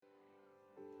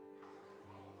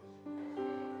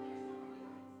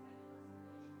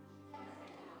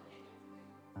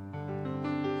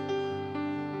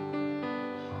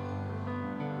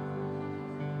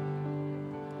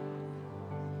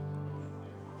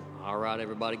All right,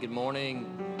 everybody, good morning.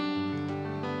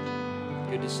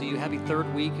 Good to see you. Happy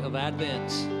third week of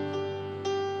Advent.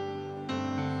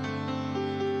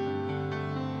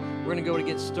 We're going to go to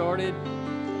get started.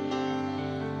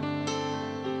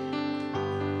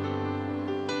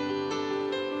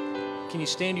 Can you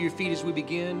stand to your feet as we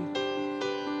begin?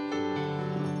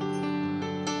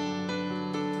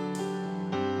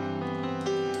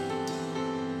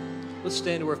 Let's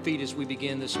stand to our feet as we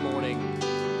begin this morning.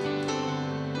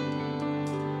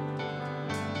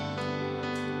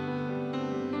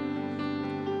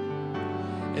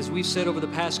 As we've said over the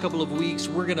past couple of weeks,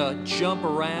 we're going to jump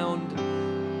around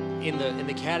in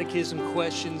the catechism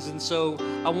questions. And so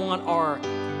I want our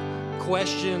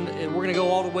question, and we're going to go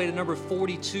all the way to number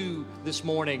 42 this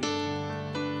morning.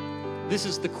 This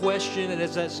is the question, and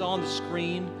as that's on the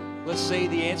screen, let's say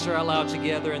the answer out loud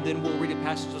together, and then we'll read a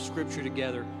passage of Scripture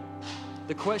together.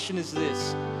 The question is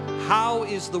this: how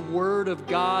is the Word of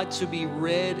God to be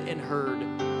read and heard?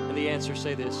 And the answer,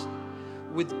 say this: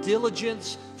 with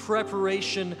diligence,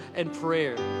 preparation, and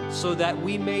prayer, so that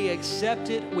we may accept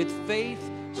it with faith,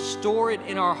 store it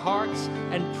in our hearts,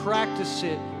 and practice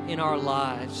it in our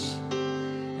lives.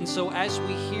 And so as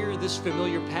we hear this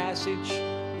familiar passage,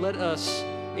 let us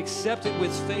accept it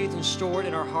with faith and store it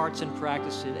in our hearts and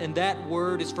practice it. And that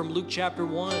word is from Luke chapter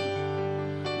 1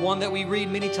 that we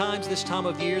read many times this time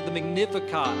of year, the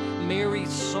Magnificat, Mary's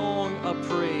song of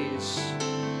praise.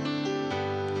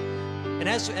 And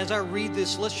as I read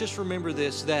this, let's just remember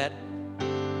this, that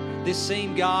this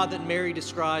same God that Mary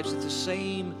describes is the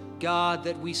same God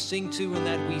that we sing to and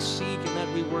that we seek and that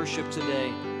we worship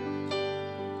today.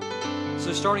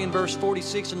 So starting in verse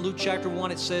 46 in Luke chapter 1,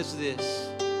 it says this.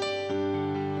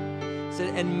 It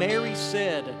said, "And Mary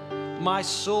said, my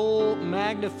soul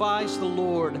magnifies the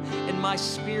Lord, and my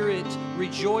spirit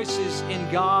rejoices in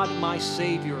God my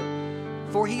Savior.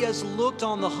 For he has looked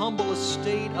on the humble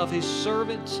estate of his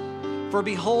servant. For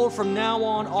behold, from now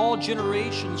on all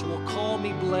generations will call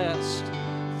me blessed.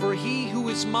 For he who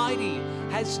is mighty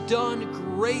has done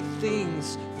great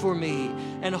things for me,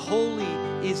 and holy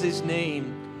is his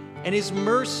name. And his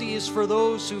mercy is for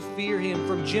those who fear him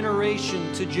from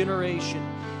generation to generation.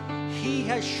 He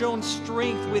has shown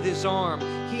strength with his arm.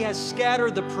 He has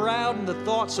scattered the proud in the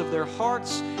thoughts of their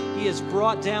hearts. He has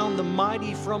brought down the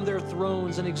mighty from their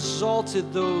thrones and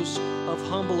exalted those of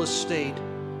humble estate."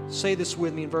 Say this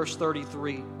with me in verse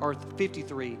 33 or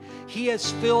 53. "He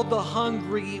has filled the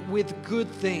hungry with good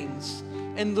things,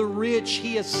 and the rich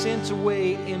he has sent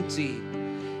away empty.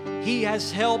 He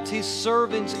has helped his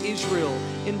servant Israel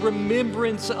in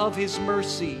remembrance of his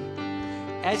mercy,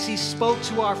 as he spoke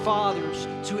to our fathers,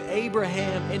 to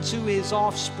Abraham, and to his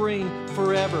offspring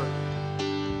forever.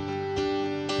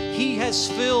 He has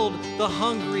filled the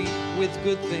hungry with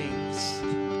good things."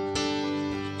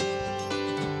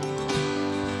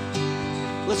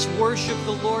 Let's worship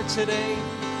the Lord today.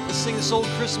 Let's sing this old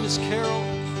Christmas carol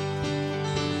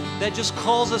that just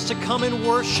calls us to come and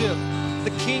worship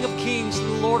the King of Kings and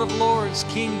the Lord of Lords,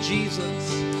 King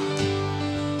Jesus.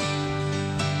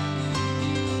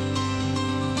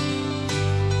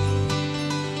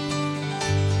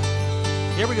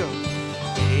 Here we go.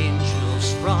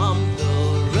 Angels from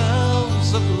the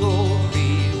realms of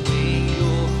glory, wing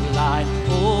your flight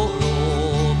all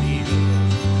over the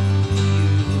earth. You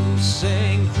who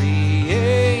sing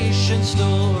creation's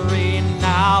story,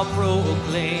 now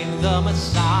proclaim the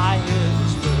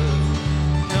Messiah's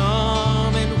birth.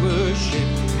 Come and worship,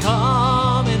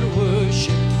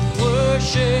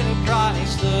 worship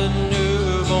Christ, the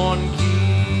newborn King.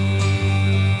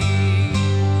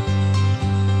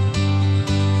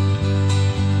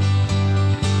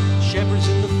 Shepherds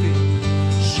in the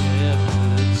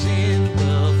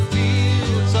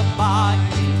fields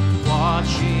abiding,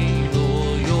 watching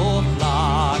all your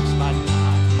flocks by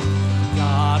night.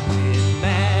 God with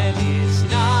man is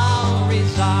now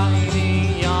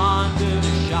residing, yonder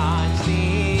shines the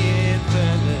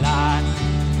infant light.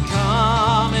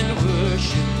 Come and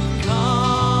worship,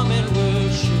 come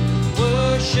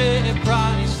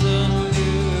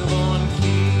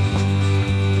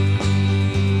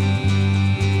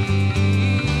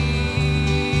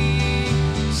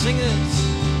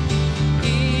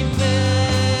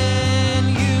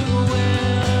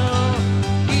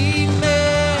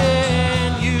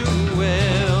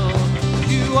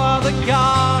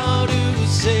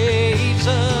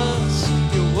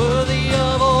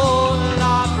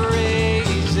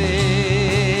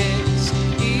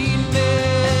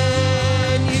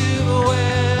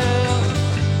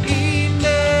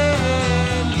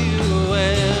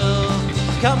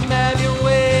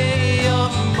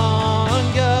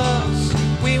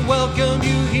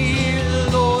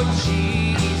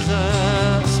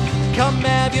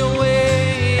have your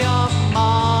way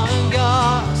among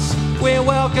us. We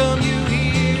welcome you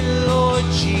here, Lord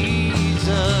Jesus.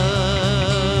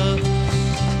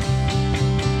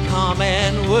 Come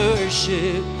and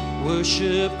worship,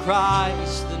 worship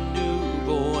Christ, the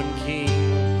newborn King.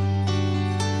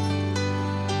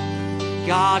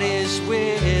 God is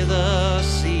with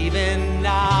us even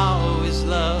now, His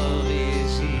love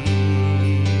is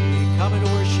here. Come and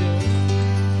worship,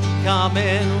 come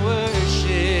and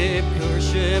worship,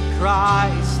 worship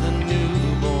Christ, the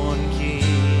newborn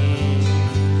King.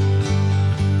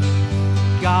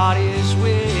 God is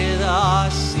with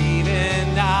us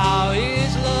even now,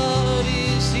 His love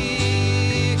is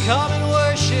here. Come and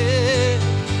worship,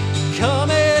 come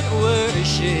and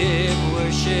worship,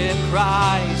 worship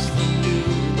Christ, the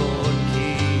newborn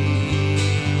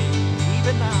King.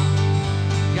 Even now,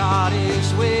 God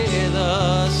is with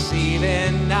us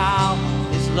even now.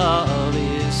 His love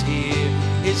is here.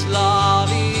 His love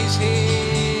is here.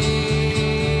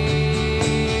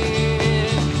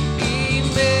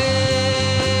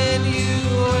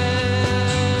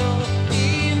 Emmanuel,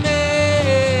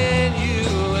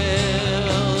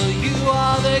 Emmanuel, you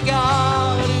are the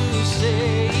God who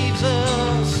saves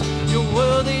us. You're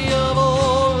worthy of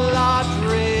all our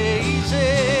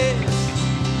praises.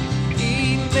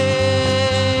 Emmanuel,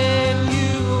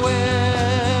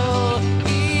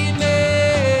 Emmanuel,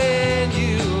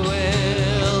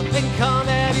 and come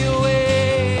have your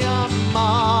way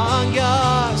among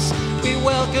us. We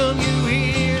welcome you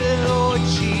here, Lord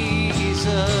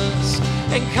Jesus,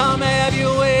 and come have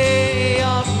your way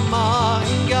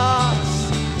among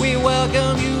us. We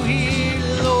welcome you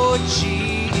here, Lord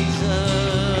Jesus.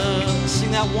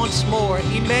 Sing that once more.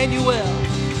 Emmanuel,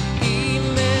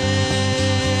 Emmanuel,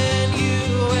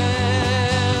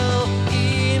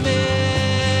 Emmanuel,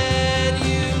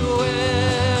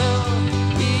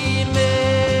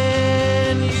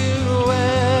 Emmanuel,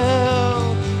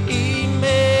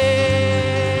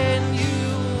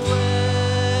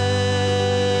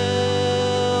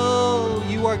 Emmanuel.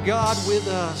 You are God with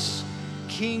us,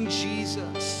 King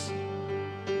Jesus.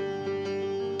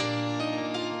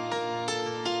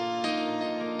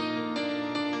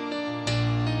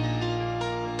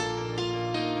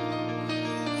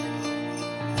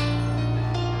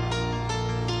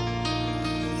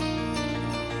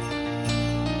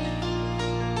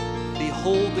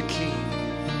 Behold the King,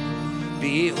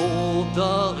 behold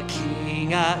the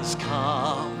King has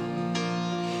come,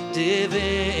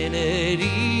 divinity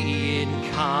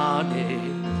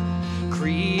incarnate,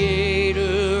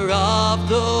 creator of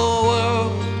the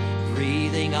world,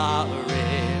 breathing our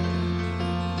air.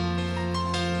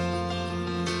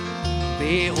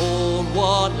 Behold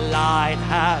what light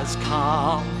has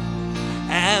come,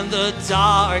 and the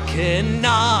dark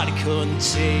cannot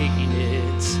contain it.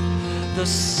 The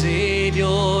Savior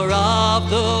of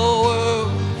the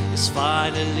world is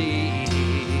finally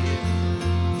here.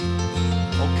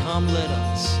 Oh, come, let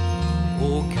us,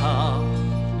 oh, come,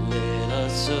 let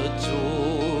us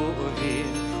adore Him.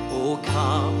 Oh,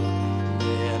 come,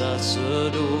 let us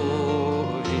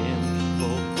adore Him.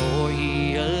 For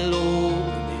He alone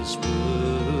is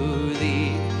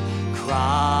worthy,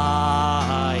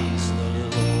 Christ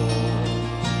the Lord.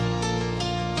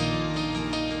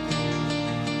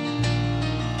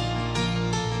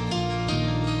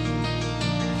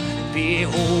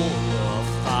 Behold the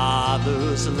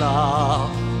Father's love,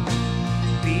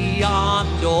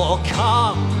 beyond all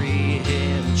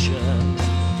comprehension.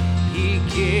 He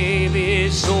gave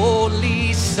His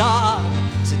only Son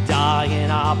to die in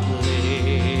our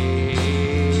place.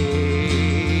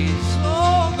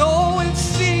 Oh, go and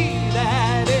see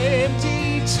that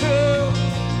empty tomb.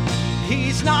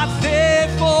 He's not there,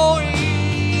 for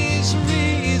He is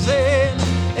risen.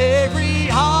 Every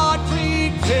heart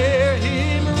prepare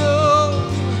Him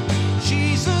room.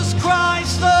 Jesus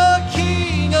Christ, the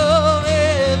King of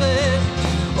heaven.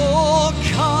 Oh,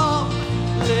 come,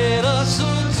 let us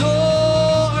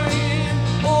adore Him.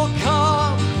 Oh,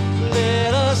 come,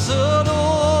 let us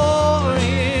adore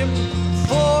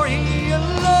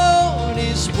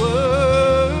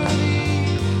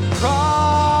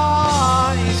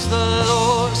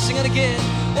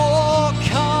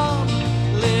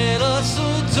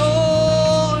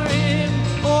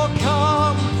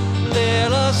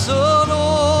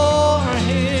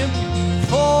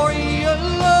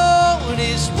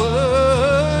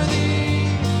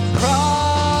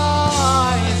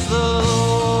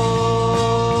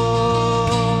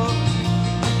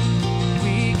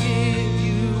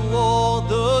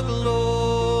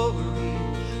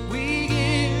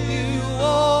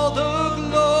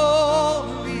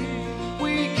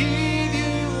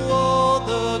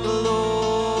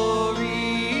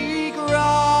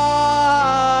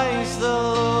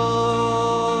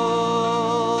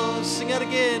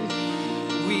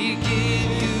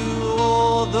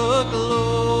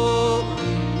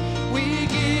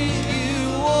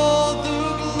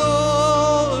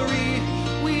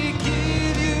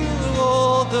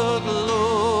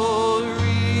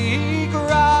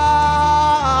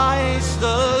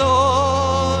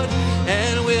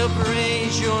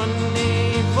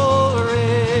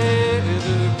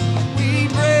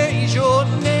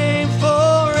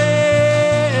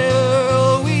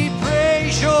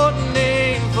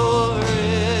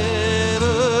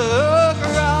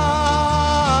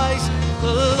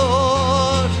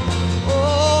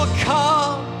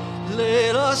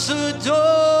us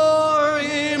adore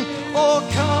him. Oh,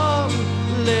 come,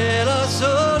 let us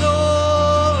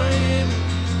adore him,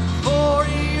 for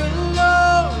he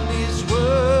alone is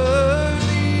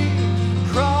worthy.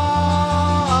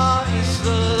 Christ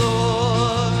the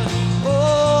Lord.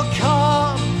 Oh,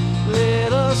 come,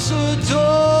 let us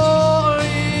adore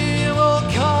him. Oh,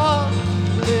 come,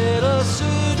 let us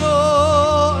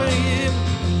adore him,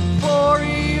 for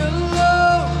he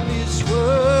alone is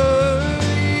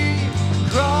worthy.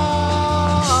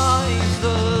 Christ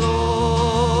the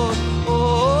Lord.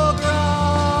 Oh,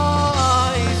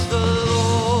 Christ the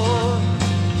Lord.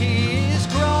 He is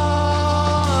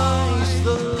Christ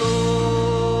the Lord.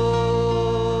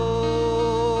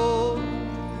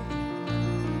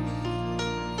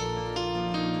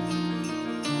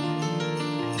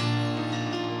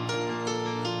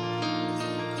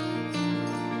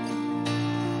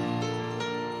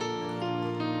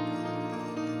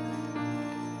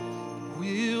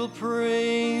 We'll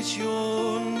praise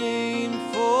your name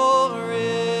forever.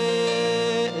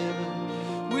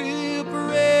 We'll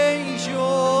praise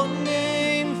your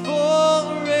name forever.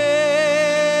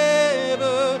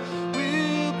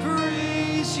 We'll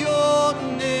praise your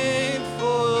name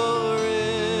forever.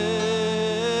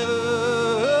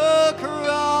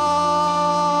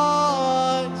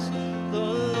 Christ the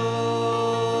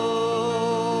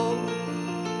Lord.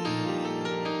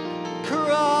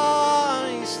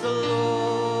 Christ the Lord.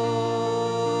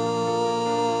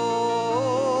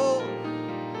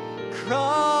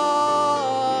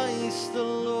 Christ the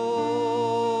Lord.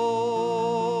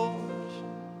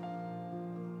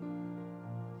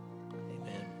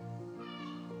 Amen.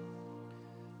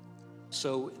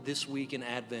 So this week in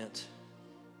Advent,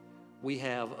 we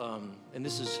have, and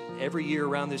this is every year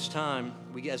around this time,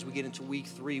 as we get into week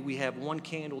 3, we have one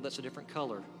candle that's a different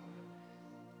color.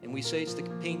 And we say it's the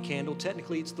pink candle.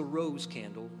 Technically, it's the rose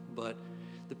candle, but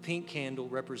the pink candle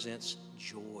represents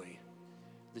joy.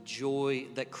 The joy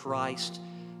that Christ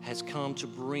has come to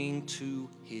bring to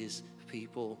his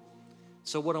people.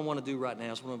 So what I want to do right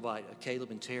now is I want to invite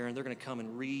Caleb and Taryn. They're going to come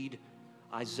and read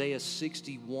Isaiah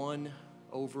 61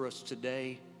 over us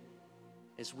today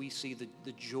as we see the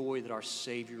joy that our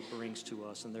Savior brings to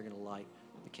us, and they're going to light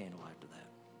the candle after that.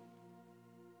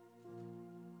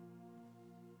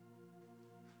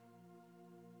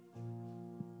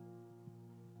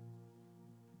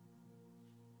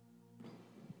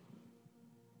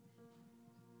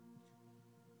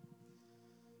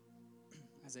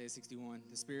 Isaiah 61,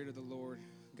 the Spirit of the Lord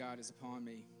God is upon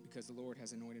me, because the Lord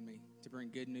has anointed me to bring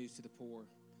good news to the poor.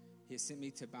 He has sent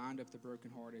me to bind up the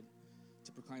brokenhearted,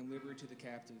 to proclaim liberty to the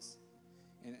captives,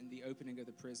 and the opening of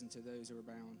the prison to those who are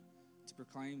bound, to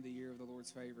proclaim the year of the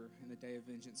Lord's favor and the day of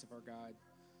vengeance of our God,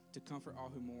 to comfort all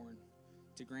who mourn,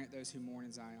 to grant those who mourn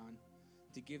in Zion,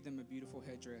 to give them a beautiful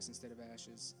headdress instead of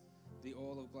ashes, the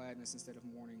oil of gladness instead of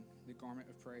mourning, the garment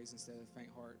of praise instead of faint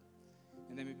heart.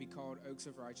 And they may be called oaks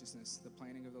of righteousness, the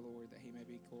planting of the Lord, that he may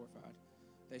be glorified.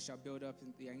 They shall build up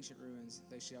the ancient ruins.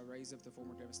 They shall raise up the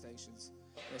former devastations.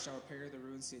 They shall repair the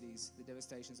ruined cities, the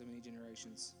devastations of many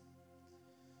generations.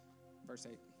 Verse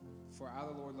 8, for I,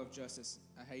 the Lord, love justice.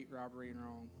 I hate robbery and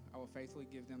wrong. I will faithfully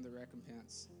give them the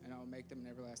recompense, and I will make them an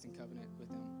everlasting covenant with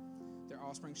them. Their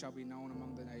offspring shall be known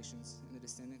among the nations, and the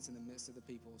descendants in the midst of the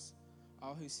peoples.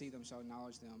 All who see them shall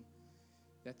acknowledge them,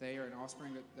 that they are an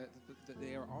offspring that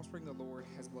they are offspring the Lord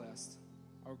has blessed.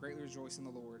 I will greatly rejoice in the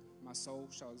Lord. My soul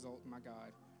shall exult in my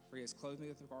God, for he has clothed me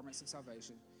with the garments of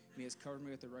salvation, and he has covered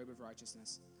me with the robe of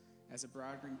righteousness. As a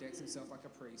bridegroom decks himself like a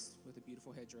priest with a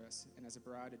beautiful headdress, and as a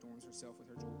bride adorns herself with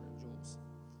her jewels.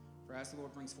 For as the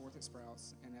Lord brings forth its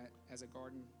sprouts, and as a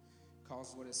garden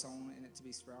causes what is sown in it to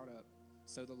be sprout up,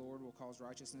 so the Lord will cause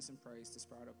righteousness and praise to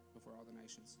sprout up before all the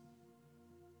nations.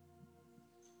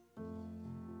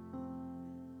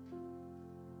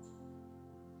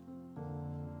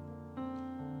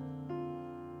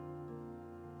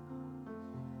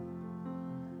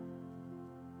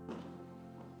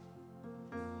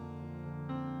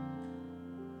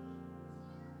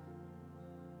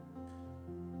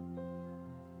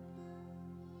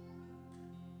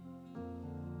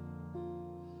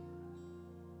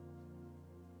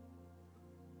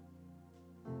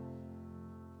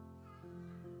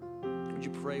 Would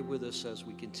you pray with us as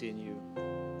we continue?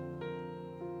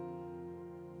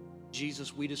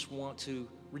 Jesus, we just want to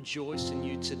rejoice in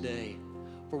you today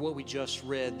for what we just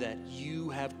read, that you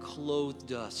have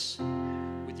clothed us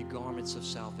with your garments of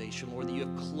salvation, Lord, that you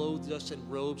have clothed us in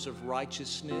robes of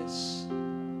righteousness.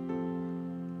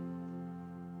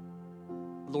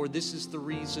 Lord, this is the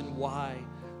reason why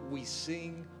we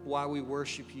sing, why we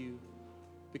worship you,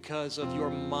 because of your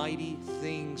mighty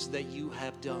things that you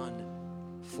have done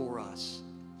for us.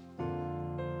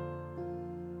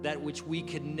 that which we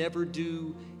could never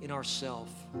do in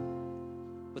ourselves,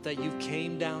 but that you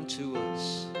came down to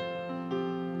us,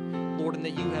 Lord, and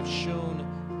that you have shown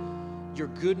your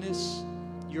goodness,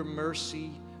 your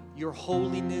mercy, your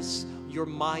holiness, your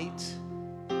might,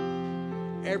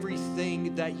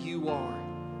 everything that you are.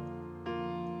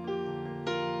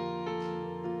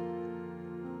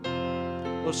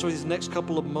 Lord, so these next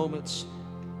couple of moments,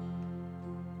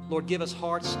 Lord, give us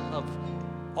hearts of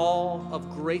awe, of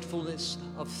gratefulness,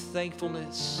 of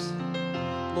thankfulness.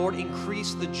 Lord,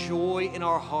 increase the joy in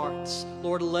our hearts.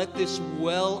 Lord, let this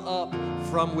well up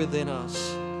from within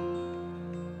us.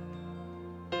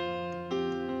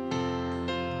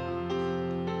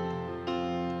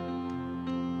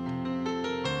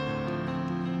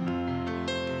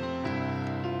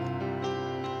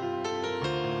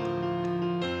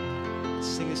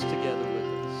 Sing this together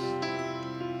with us.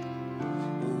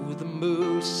 Oh, the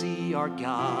mercy our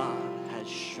God has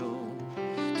shown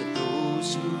to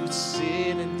those who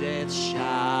sit in death's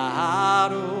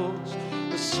shadows.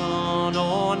 The sun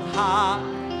on high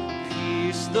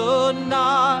pierced the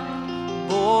night.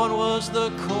 Born was the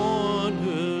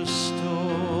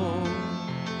cornerstone.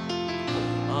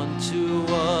 Unto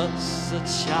us a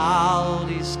child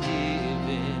is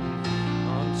given.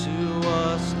 Unto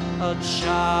us a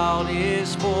child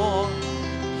is born.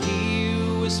 He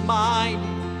who is mighty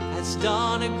has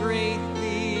done a great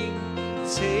thing,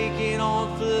 taken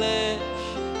on flesh,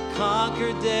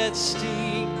 conquered death's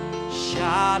sting,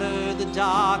 shattered the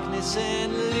darkness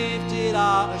and lifted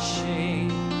our shame.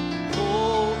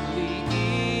 Holy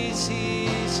is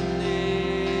his name.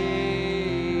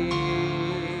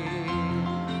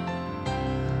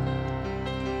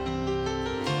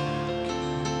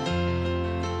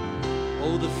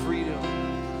 Oh,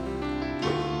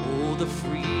 the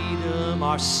freedom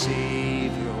our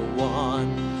Savior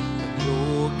won.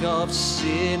 The yoke of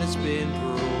sin has been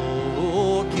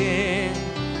broken.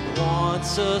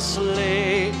 Once a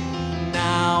slave,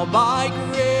 now by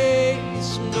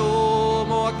grace, no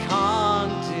more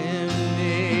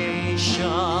condemnation.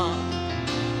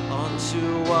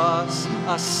 Unto us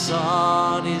a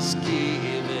Son is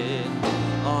given.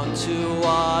 Unto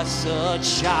us a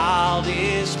child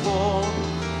is born.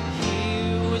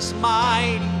 He who is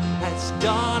mighty has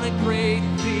done a great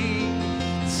thing,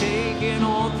 taken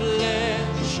on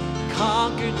flesh,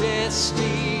 conquered death's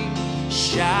sting,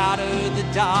 shattered the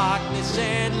darkness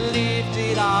and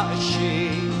lifted our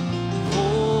shame.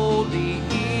 Holy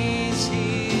is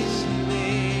his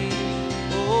name.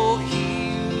 Oh,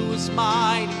 he who is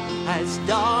mighty has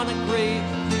done a great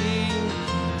thing,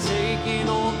 taken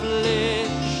on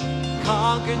flesh,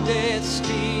 conquered death's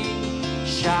sting,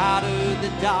 shattered the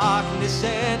darkness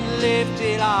and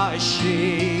lifted our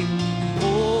shame.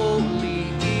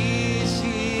 Holy is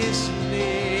his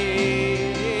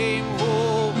name.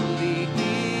 Holy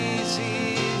is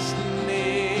his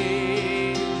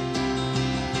name.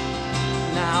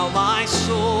 Now my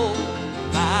soul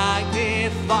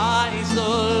magnifies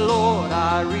the Lord.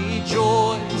 I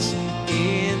rejoice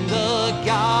in the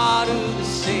God who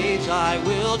saves. I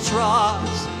will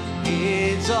trust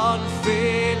his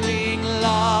unfailing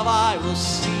love. I will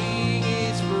sing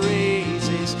his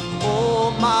praises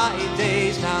all my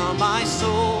days. Now my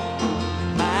soul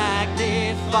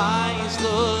magnifies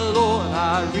the Lord.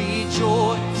 I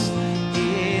rejoice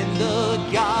in the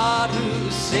God who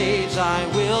saves. I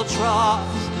will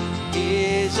trust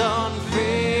his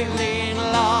unfailing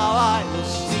love. I will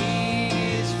sing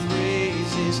his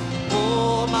praises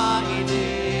all my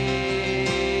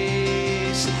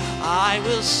days. I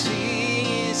will sing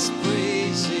his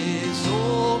praises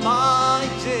all my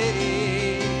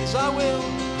days. I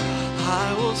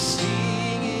will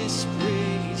sing his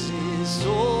praises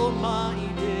all my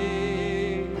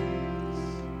days.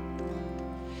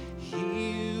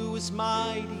 He who is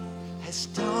mighty has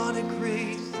done a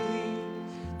great thing,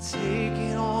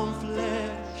 taken on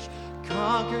flesh,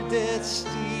 conquered death's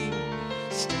sting,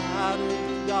 scattered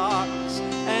the darkness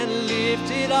and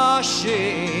lifted our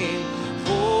shame.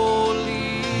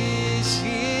 Holy is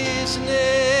his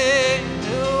name.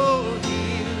 Oh,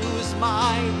 he who is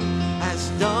mighty has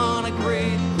done a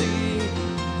great thing,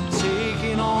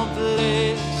 taken on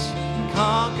flesh,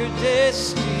 conquered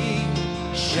destiny,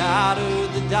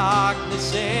 shattered the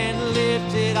darkness and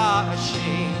lifted our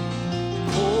shame.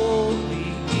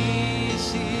 Holy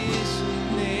is his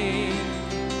name.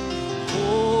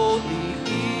 Holy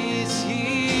is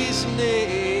his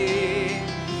name.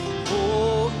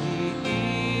 Holy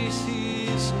is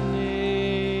his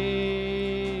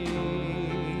name.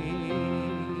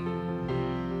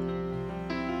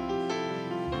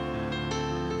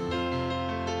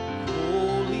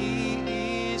 Holy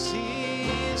is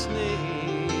his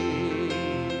name.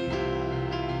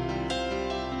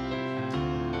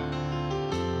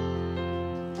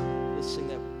 Let's sing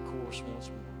that chorus once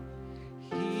more.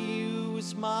 He who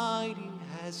is mighty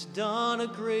has done a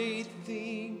great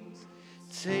thing,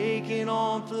 taken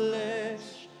on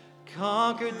flesh,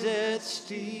 conquered death's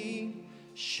sting,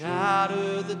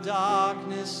 shattered the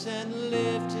darkness and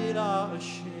lifted our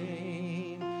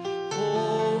shame.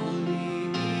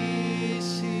 Holy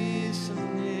is his name.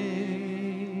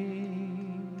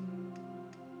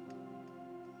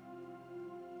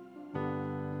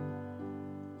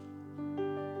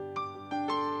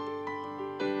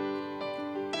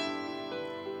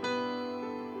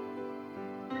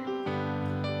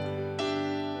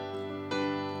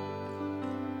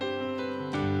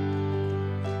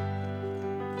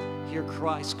 Hear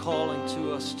Christ calling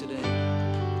to us today.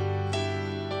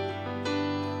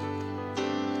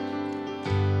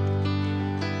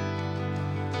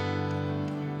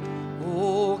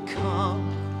 Oh, come,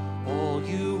 all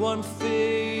you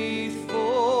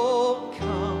unfaithful,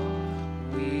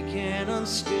 come, weak and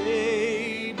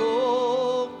unstable,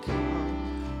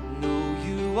 come, know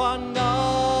you are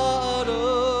not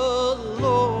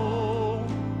alone.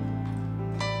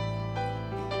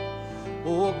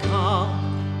 Oh,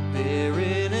 come,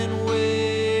 barren and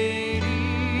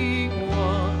waiting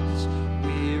ones,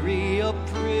 weary of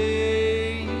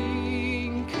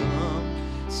praying, come,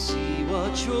 see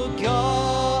what your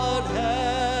God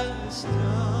has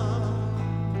done.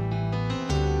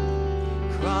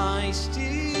 Christ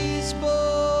is born,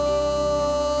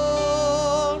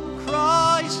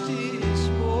 Christ is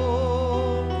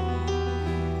born,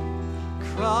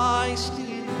 Christ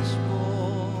is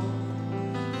born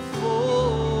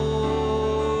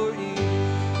for you.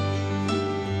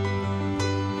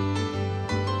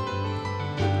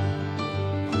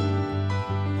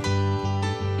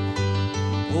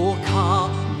 Oh,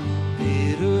 come,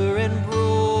 bitter and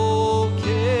broken,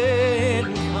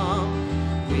 come,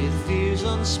 with fears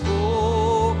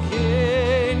unspoken,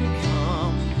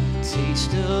 come,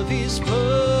 taste of his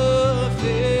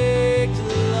perfect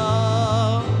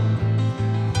love.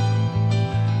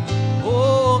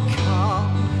 Oh,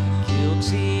 come,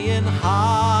 guilty and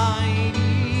hiding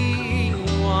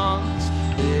ones,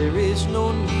 there is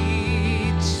no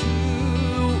need to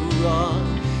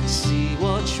run. See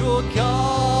what your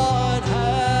God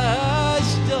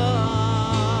has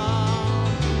done.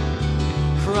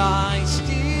 Christ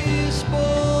is born,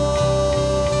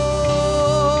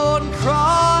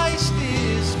 Christ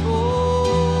is born,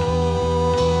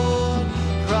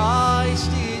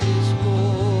 Christ is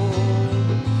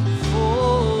born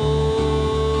for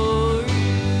you.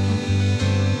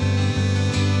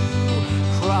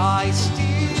 Christ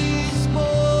is born,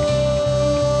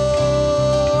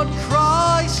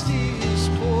 Christ is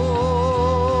born,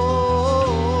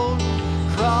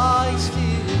 Christ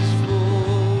is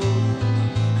born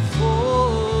for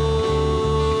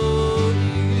you.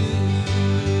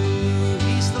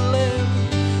 He's the Lamb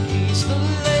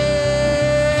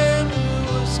who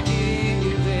was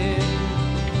given,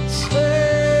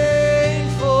 slain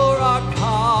for our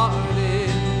pardon.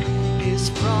 His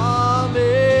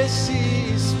promise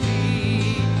is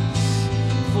peace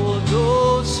for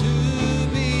those who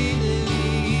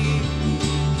believe.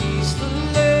 He's the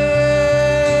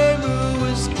Lamb who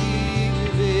was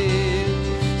given,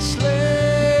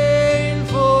 slain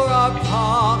for our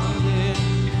pardon.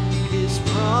 His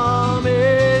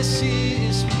promise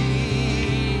is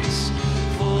peace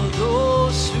for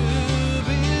those who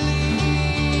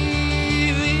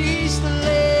believe. He's the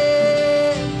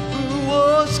Lamb who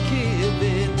was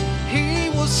given, he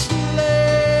was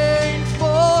slain for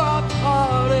our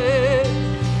pardon.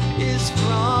 His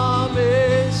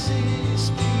promise is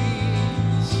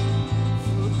peace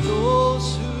for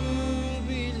those who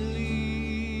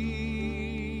believe.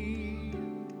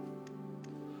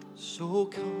 So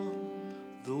come,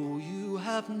 though you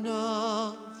have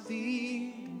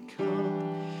nothing,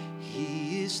 come,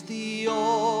 he is the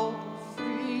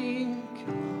offering,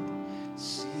 come,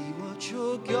 see what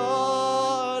your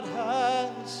God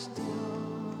has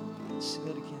done. Sing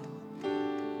that again.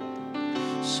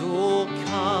 So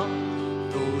come,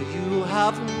 though you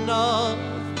have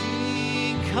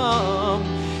nothing, come,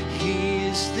 he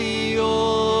is the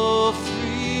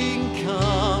offering,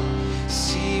 come,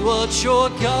 see what your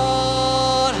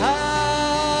God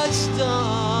has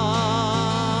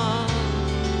done.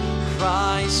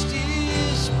 Christ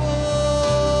is born,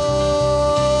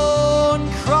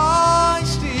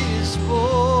 Christ is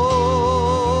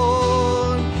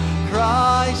born,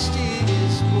 Christ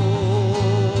is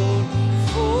born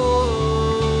for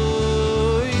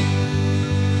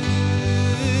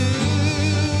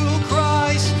you.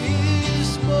 Christ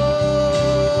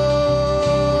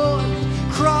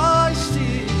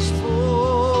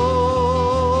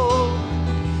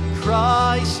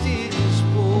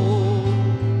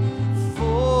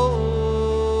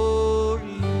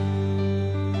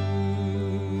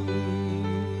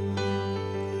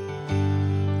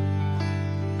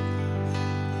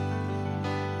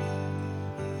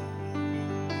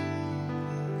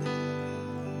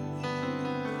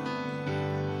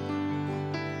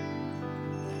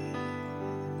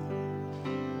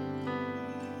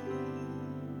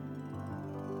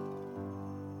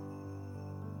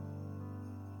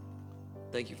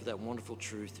Thank you for that wonderful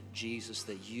truth, Jesus,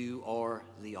 that you are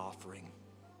the offering.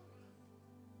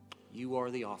 You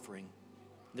are the offering.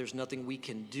 There's nothing we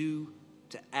can do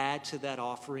to add to that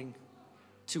offering,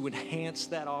 to enhance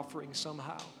that offering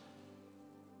somehow.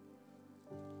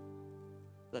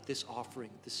 That this offering,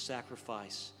 this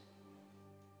sacrifice,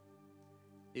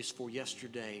 is for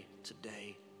yesterday,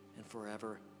 today, and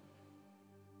forever.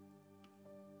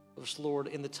 Lord,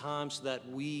 in the times that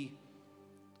we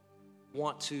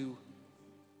want to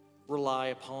rely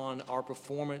upon our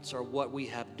performance or what we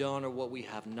have done or what we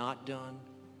have not done,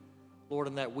 Lord,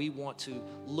 and that we want to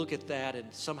look at that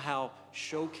and somehow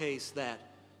showcase that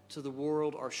to the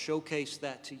world or showcase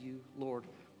that to you, Lord,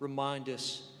 remind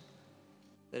us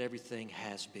that everything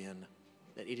has been,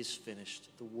 that it is finished,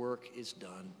 the work is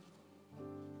done.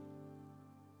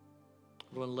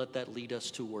 Lord, let that lead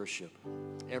us to worship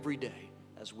every day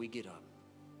as we get up.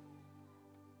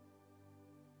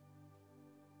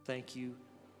 Thank you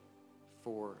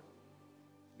for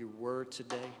your word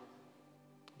today.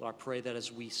 Lord, I pray that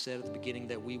as we said at the beginning,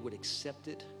 that we would accept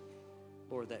it.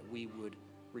 Lord, that we would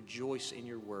rejoice in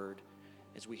your word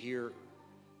as we hear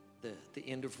the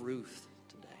end of Ruth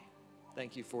today.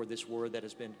 Thank you for this word that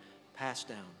has been passed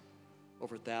down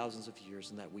over thousands of years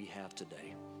and that we have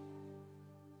today.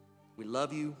 We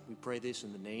love you. We pray this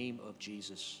in the name of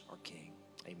Jesus, our King.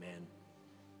 Amen.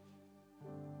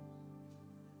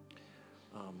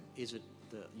 Is it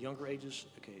the younger ages?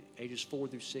 Okay, ages 4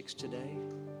 through 6 today.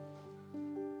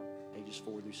 Ages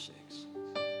 4 through 6.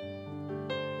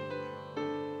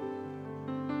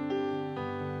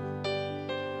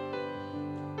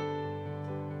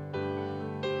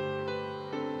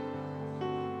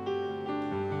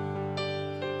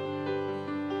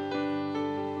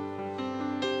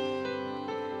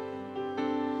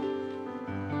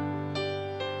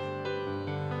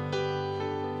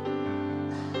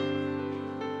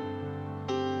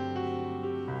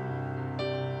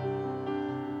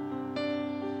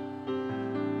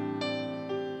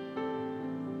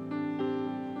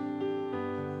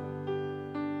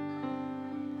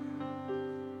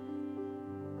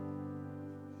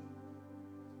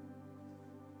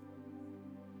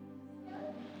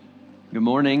 Good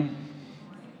morning.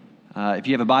 If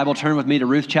you have a Bible, turn with me to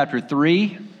Ruth chapter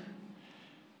 3.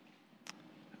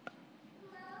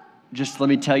 Just let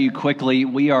me tell you quickly,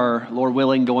 we are, Lord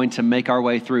willing, going to make our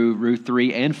way through Ruth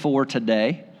 3 and 4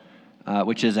 today,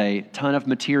 which is a ton of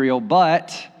material,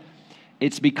 but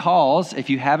it's because, if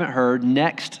you haven't heard,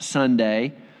 next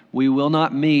Sunday, we will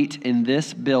not meet in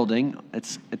this building.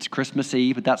 It's Christmas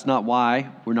Eve, but that's not why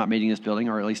we're not meeting in this building,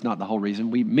 or at least not the whole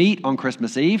reason. We meet on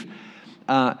Christmas Eve,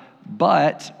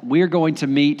 but we're going to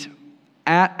meet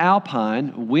at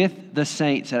Alpine with the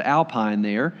saints at Alpine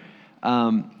there,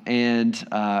 and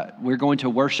we're going to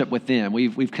worship with them.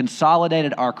 We've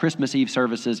consolidated our Christmas Eve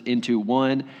services into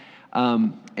one,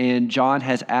 and John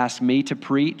has asked me to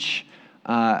preach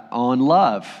on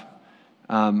love.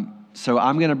 So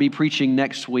I'm going to be preaching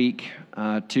next week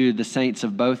to the saints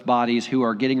of both bodies who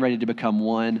are getting ready to become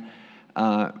one.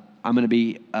 I'm going to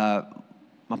be,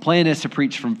 my plan is to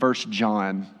preach from 1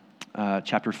 John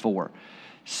chapter 4.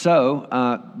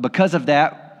 So because of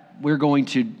that, we're going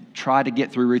to try to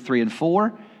get through Ruth 3 and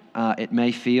 4. It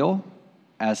may feel,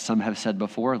 as some have said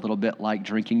before, a little bit like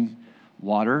drinking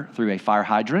water through a fire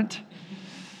hydrant.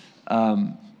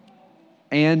 And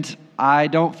I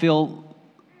don't feel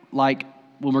like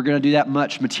when we're going to do that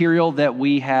much material that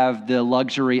we have the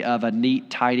luxury of a neat,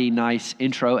 tidy, nice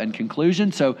intro and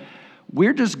conclusion. So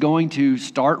we're just going to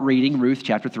start reading Ruth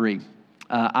chapter 3.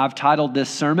 I've titled this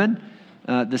sermon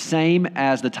the same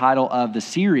as the title of the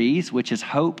series, which is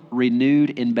Hope Renewed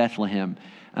in Bethlehem.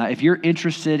 If you're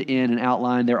interested in an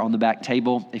outline, they're on the back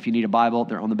table. If you need a Bible,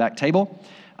 they're on the back table.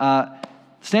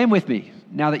 Stand with me.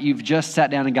 Now that you've just sat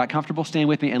down and got comfortable, stand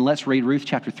with me and let's read Ruth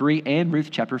chapter 3 and Ruth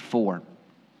chapter 4.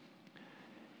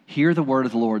 Hear the word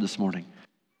of the Lord this morning.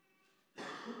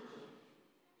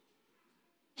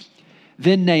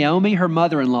 Then Naomi, her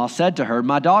mother-in-law, said to her,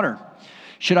 "My daughter,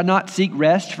 should I not seek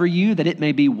rest for you that it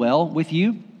may be well with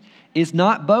you? Is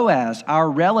not Boaz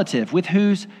our relative with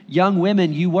whose young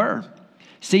women you were?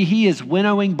 See, he is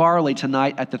winnowing barley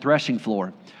tonight at the threshing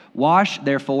floor. Wash,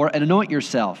 therefore, and anoint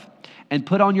yourself, and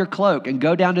put on your cloak, and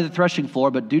go down to the threshing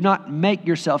floor, but do not make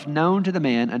yourself known to the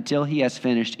man until he has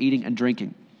finished eating and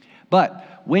drinking. But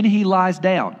when he lies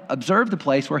down, observe the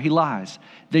place where he lies.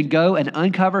 Then go and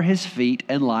uncover his feet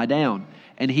and lie down,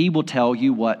 and he will tell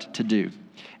you what to do."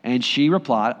 And she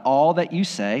replied, "All that you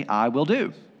say, I will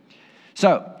do."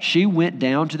 So she went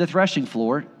down to the threshing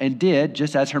floor and did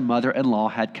just as her mother-in-law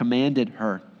had commanded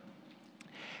her.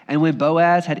 And when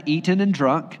Boaz had eaten and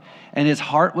drunk, and his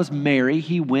heart was merry,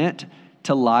 he went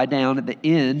to lie down at the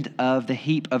end of the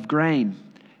heap of grain.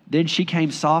 Then she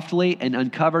came softly and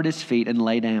uncovered his feet and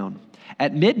lay down.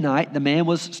 At midnight, the man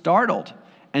was startled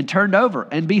and turned over,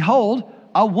 and behold,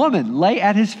 a woman lay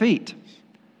at his feet.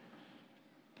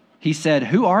 He said,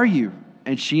 "Who are you?"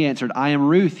 And she answered, "I am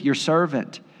Ruth, your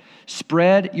servant.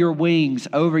 Spread your wings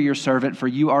over your servant, for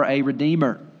you are a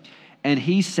redeemer." And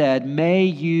he said, "May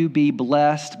you be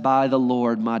blessed by the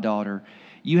Lord, my daughter.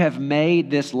 You have made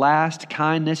this last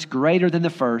kindness greater than the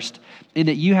first, in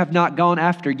that you have not gone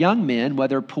after young men,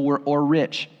 whether poor or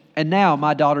rich. And now,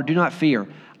 my daughter, do not fear.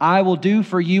 I will do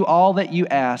for you all that you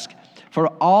ask, for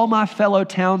all my fellow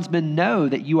townsmen know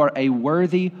that you are a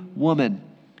worthy woman.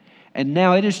 And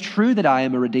now it is true that I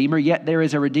am a redeemer, yet there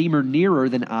is a redeemer nearer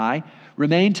than I.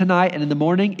 Remain tonight, and in the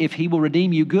morning, if he will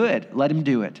redeem you, good, let him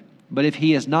do it. But if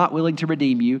he is not willing to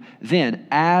redeem you, then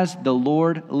as the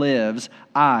Lord lives,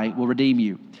 I will redeem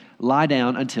you. Lie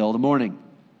down until the morning."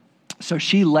 So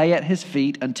she lay at his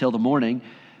feet until the morning,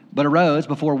 but arose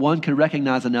before one could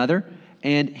recognize another.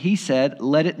 And he said,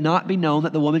 "Let it not be known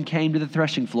that the woman came to the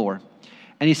threshing floor."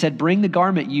 And he said, "Bring the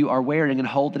garment you are wearing and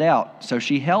hold it out." So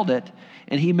she held it,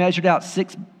 and he measured out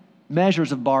 6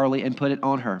 measures of barley and put it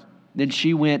on her. Then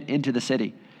she went into the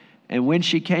city. And when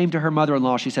she came to her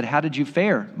mother-in-law, she said, "How did you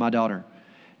fare, my daughter?"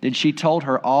 Then she told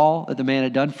her all that the man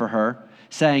had done for her,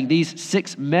 saying, "These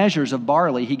 6 measures of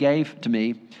barley he gave to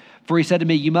me. For he said to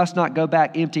me, 'You must not go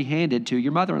back empty-handed to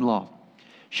your mother-in-law.'"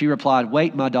 She replied,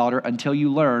 "Wait, my daughter, until you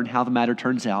learn how the matter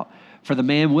turns out. For the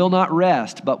man will not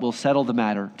rest, but will settle the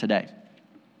matter today."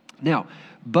 Now,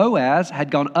 Boaz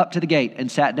had gone up to the gate and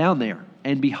sat down there.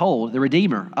 And behold, the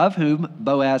Redeemer, of whom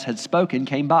Boaz had spoken,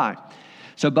 came by.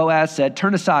 So Boaz said,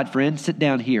 "Turn aside, friend, sit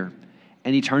down here."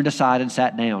 And he turned aside and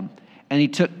sat down. And he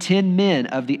took 10 men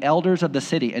of the elders of the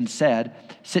city and said,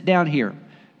 "Sit down here."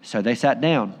 So they sat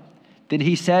down. Then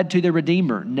he said to the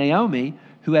Redeemer, "Naomi,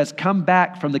 who has come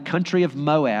back from the country of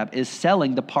Moab, is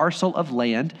selling the parcel of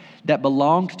land that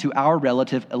belonged to our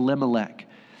relative Elimelech.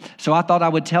 So I thought I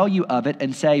would tell you of it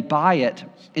and say, buy it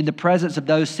in the presence of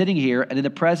those sitting here and in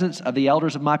the presence of the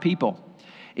elders of my people.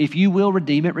 If you will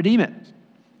redeem it, redeem it.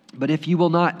 But if you will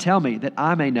not, tell me, that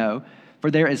I may know, for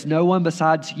there is no one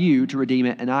besides you to redeem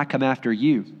it, and I come after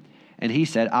you." And he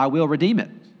said, "I will redeem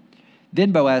it."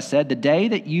 Then Boaz said, "The day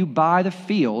that you buy the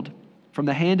field from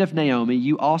the hand of Naomi,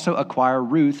 you also acquire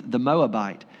Ruth the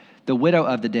Moabite, the widow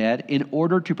of the dead, in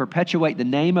order to perpetuate the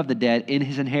name of the dead in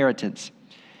his inheritance."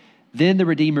 Then the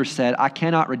Redeemer said, "I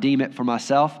cannot redeem it for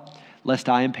myself, lest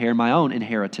I impair my own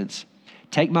inheritance.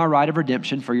 Take my right of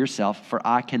redemption for yourself, for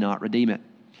I cannot redeem it."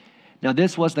 Now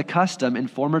this was the custom in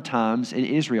former times in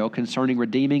Israel concerning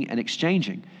redeeming and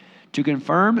exchanging. To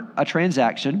confirm a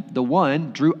transaction, the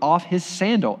one drew off his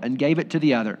sandal and gave it to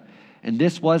the other. And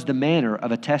this was the manner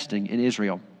of attesting in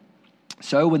Israel.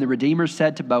 So when the Redeemer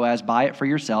said to Boaz, "Buy it for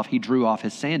yourself," he drew off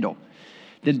his sandal.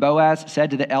 Then Boaz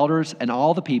said to the elders and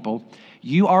all the people,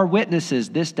 "You are witnesses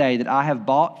this day that I have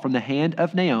bought from the hand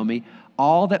of Naomi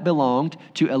all that belonged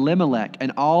to Elimelech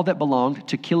and all that belonged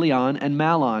to Chilion and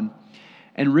Mahlon.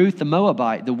 And Ruth the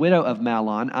Moabite, the widow of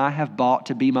Mahlon, I have bought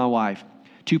to be my wife,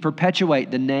 to perpetuate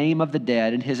the name of the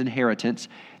dead in his inheritance,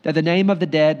 that the name of the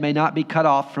dead may not be cut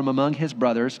off from among his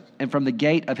brothers and from the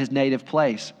gate of his native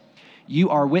place. You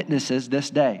are witnesses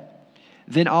this day."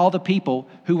 Then all the people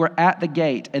who were at the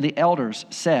gate and the elders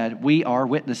said, "We are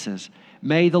witnesses.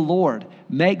 May the Lord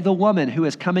make the woman who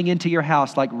is coming into your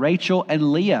house like Rachel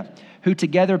and Leah, who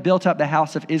together built up the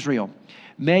house of Israel.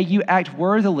 May you act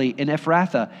worthily in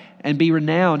Ephrathah and be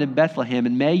renowned in Bethlehem,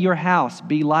 and may your house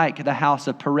be like the house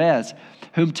of Perez,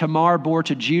 whom Tamar bore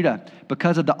to Judah,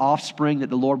 because of the offspring that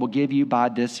the Lord will give you by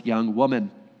this young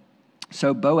woman."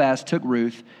 So Boaz took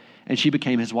Ruth, and she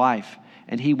became his wife.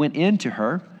 And he went in to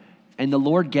her, and the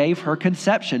Lord gave her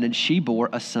conception, and she bore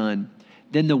a son.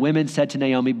 Then the women said to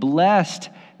Naomi, "Blessed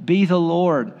be the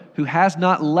Lord, who has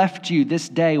not left you this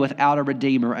day without a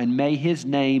redeemer, and may his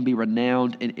name be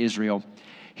renowned in Israel.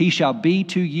 He shall be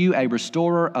to you a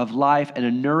restorer of life and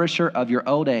a nourisher of your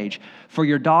old age. For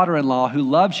your daughter-in-law who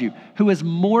loves you, who is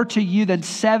more to you than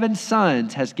 7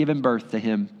 sons, has given birth to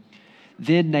him."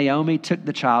 Then Naomi took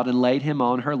the child and laid him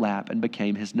on her lap and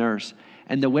became his nurse.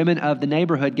 And the women of the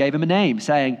neighborhood gave him a name,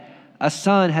 saying, "A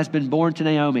son has been born to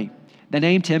Naomi." They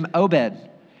named him Obed.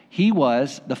 He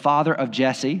was the father of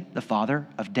Jesse, the father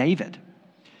of David.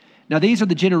 Now these are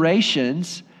the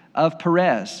generations of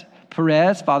Perez.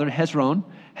 Perez fathered Hezron.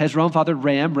 Hezron fathered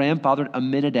Ram. Ram fathered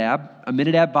Amminadab.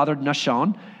 Amminadab fathered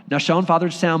Nahshon. Nahshon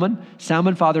fathered Salmon.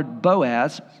 Salmon fathered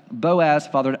Boaz. Boaz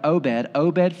fathered Obed.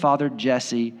 Obed fathered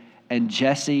Jesse. And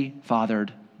Jesse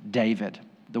fathered David.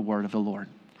 The word of the Lord.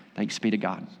 Thanks be to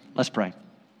God. Let's pray.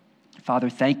 Father,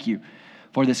 thank you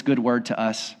for this good word to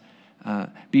us.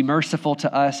 Be merciful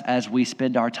to us as we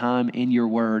spend our time in your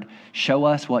word. Show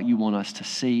us what you want us to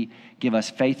see. Give us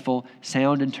faithful,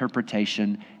 sound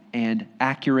interpretation and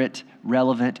accurate,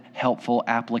 relevant, helpful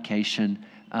application.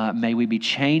 May we be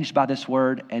changed by this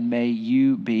word, and may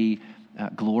you be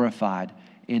glorified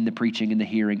in the preaching and the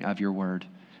hearing of your word.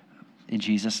 In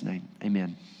Jesus' name,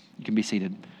 amen. You can be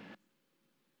seated.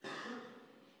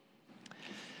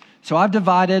 So I've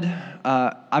divided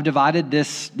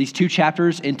these two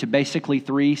chapters into basically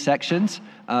three sections.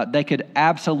 They could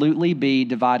absolutely be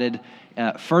divided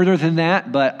further than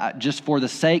that, but just for the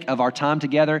sake of our time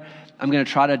together, I'm going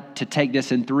to try to take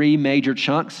this in three major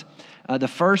chunks. The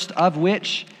first of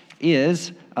which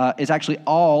is actually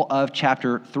all of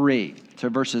chapter 3, so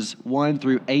verses 1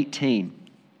 through 18.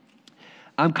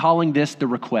 I'm calling this the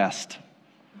request.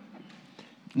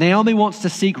 Naomi wants to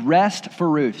seek rest for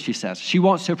Ruth, she says. She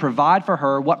wants to provide for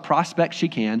her what prospects she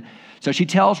can, so she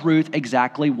tells Ruth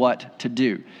exactly what to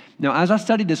do. Now, as I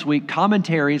studied this week,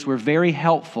 commentaries were very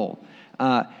helpful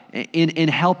in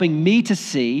helping me to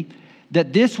see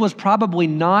that this was probably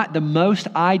not the most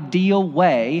ideal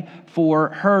way for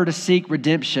her to seek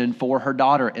redemption for her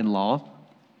daughter-in-law.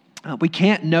 We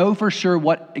can't know for sure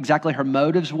what exactly her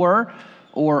motives were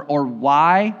or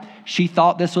why she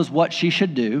thought this was what she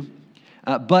should do.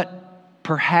 But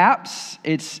perhaps,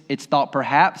 it's thought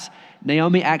perhaps,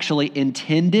 Naomi actually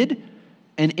intended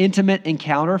an intimate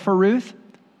encounter for Ruth,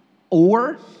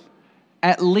 or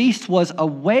at least was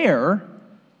aware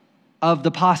of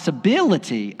the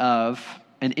possibility of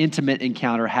an intimate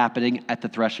encounter happening at the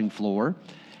threshing floor.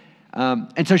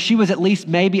 And so she was at least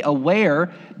maybe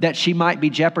aware that she might be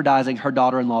jeopardizing her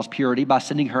daughter-in-law's purity by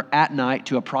sending her at night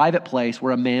to a private place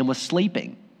where a man was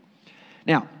sleeping.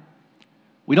 Now,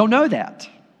 we don't know that,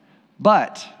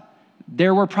 but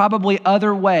there were probably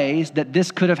other ways that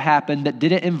this could have happened that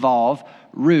didn't involve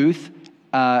Ruth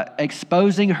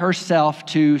exposing herself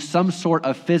to some sort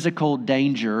of physical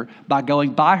danger by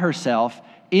going by herself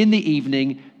in the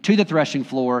evening to the threshing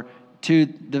floor to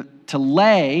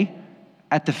lay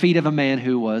at the feet of a man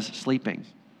who was sleeping.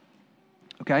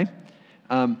 Okay?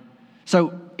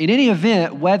 So in any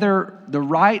event, whether the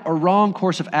right or wrong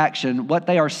course of action, what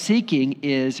they are seeking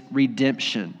is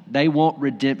redemption. They want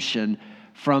redemption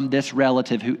from this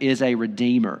relative who is a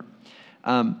redeemer.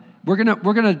 We're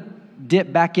gonna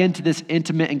dip back into this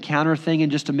intimate encounter thing in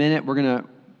just a minute. We're gonna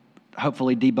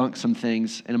hopefully debunk some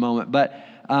things in a moment. But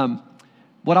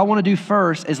what I want to do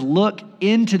first is look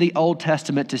into the Old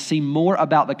Testament to see more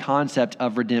about the concept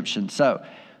of redemption. So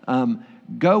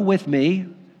go with me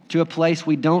to a place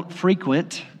we don't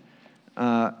frequent,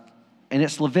 and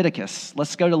it's Leviticus.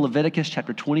 Let's go to Leviticus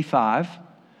chapter 25.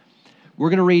 We're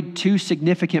going to read two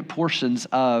significant portions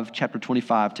of chapter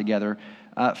 25 together.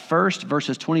 First,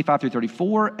 verses 25 through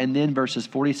 34, and then verses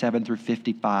 47 through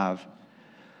 55.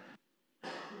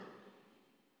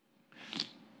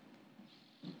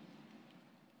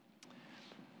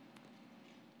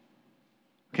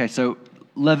 Okay, so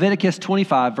Leviticus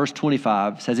 25, verse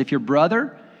 25 says, if your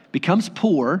brother becomes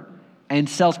poor and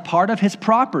sells part of his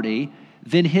property,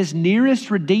 then his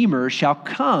nearest redeemer shall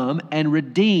come and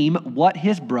redeem what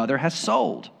his brother has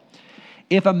sold.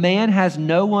 If a man has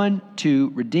no one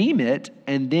to redeem it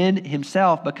and then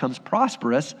himself becomes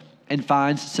prosperous and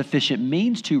finds sufficient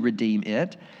means to redeem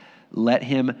it, let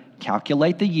him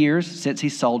calculate the years since he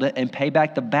sold it and pay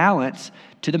back the balance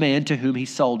to the man to whom he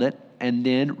sold it, and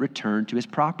then return to his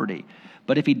property.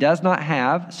 But if he does not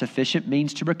have sufficient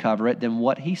means to recover it, then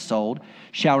what he sold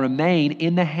shall remain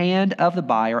in the hand of the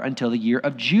buyer until the year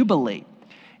of Jubilee.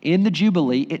 In the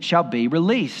Jubilee it shall be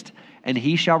released, and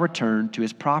he shall return to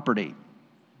his property.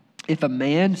 If a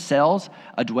man sells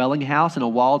a dwelling house in a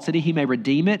walled city, he may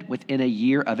redeem it within a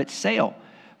year of its sale.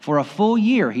 For a full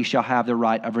year he shall have the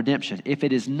right of redemption. If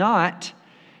it is not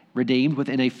redeemed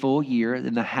within a full year,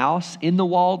 then the house in the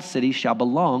walled city shall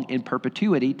belong in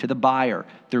perpetuity to the buyer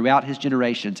throughout his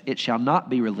generations. It shall not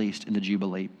be released in the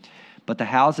Jubilee. But the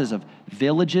houses of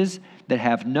villages that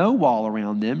have no wall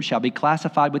around them shall be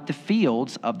classified with the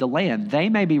fields of the land. They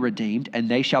may be redeemed, and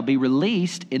they shall be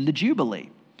released in the Jubilee.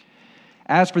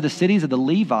 As for the cities of the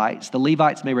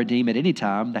Levites may redeem at any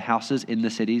time the houses in the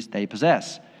cities they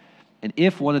possess. And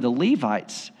if one of the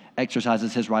Levites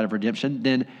exercises his right of redemption,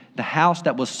 then the house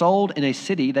that was sold in a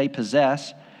city they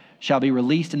possess shall be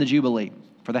released in the Jubilee.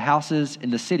 For the houses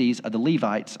in the cities of the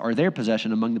Levites are their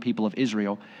possession among the people of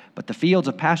Israel. But the fields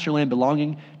of pasture land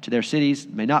belonging to their cities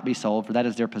may not be sold, for that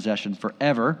is their possession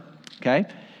forever. Okay?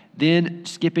 Then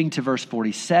skipping to verse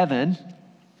 47.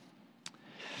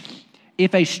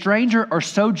 If a stranger or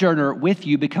sojourner with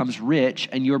you becomes rich,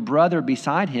 and your brother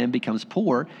beside him becomes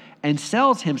poor, and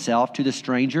sells himself to the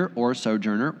stranger or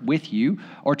sojourner with you,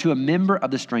 or to a member of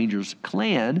the stranger's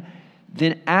clan,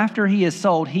 then after he is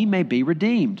sold, he may be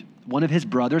redeemed. One of his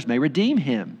brothers may redeem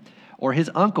him, or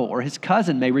his uncle or his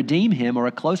cousin may redeem him, or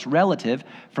a close relative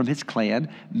from his clan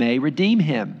may redeem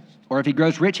him. Or if he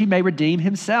grows rich, he may redeem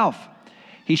himself.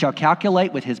 He shall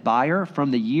calculate with his buyer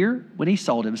from the year when he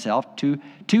sold himself to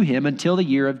him until the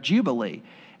year of Jubilee,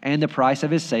 and the price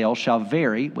of his sale shall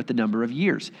vary with the number of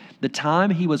years. The time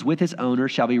he was with his owner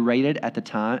shall be rated at the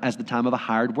time as the time of a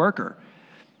hired worker.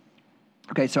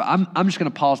 Okay, so I'm just going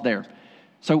to pause there.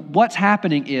 So what's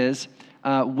happening is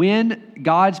when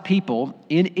God's people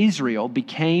in Israel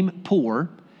became poor,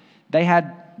 they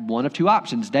had one of two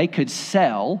options. They could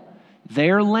sell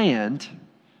their land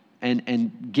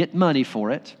and get money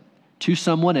for it to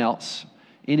someone else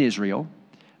in Israel.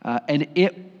 And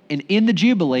in the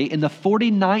Jubilee, in the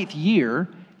 49th year,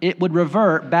 it would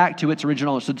revert back to its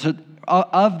original owner. So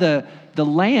of the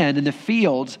land and the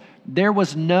fields, there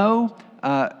was no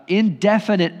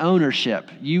indefinite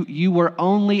ownership. You were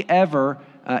only ever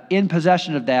in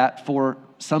possession of that for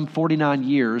some 49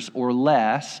 years or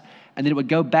less, and then it would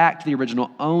go back to the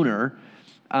original owner.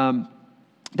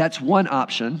 That's one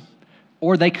option.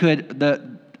 Or they could,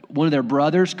 one of their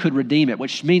brothers could redeem it,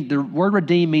 which means the word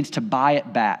redeem means to buy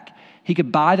it back. He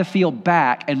could buy the field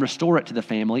back and restore it to the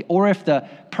family. Or if the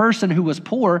person who was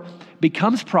poor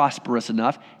becomes prosperous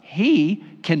enough, he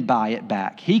can buy it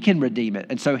back. He can redeem it.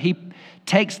 And so he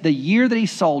takes the year that he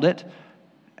sold it,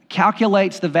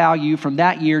 calculates the value from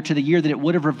that year to the year that it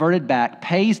would have reverted back,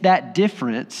 pays that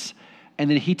difference, and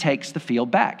then he takes the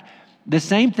field back. The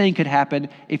same thing could happen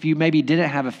if you maybe didn't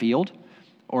have a field,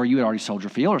 or you had already sold your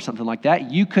field or something like that.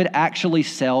 You could actually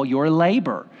sell your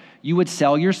labor. You would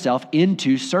sell yourself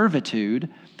into servitude.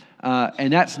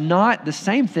 And that's not the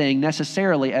same thing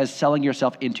necessarily as selling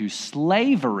yourself into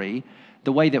slavery,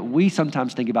 the way that we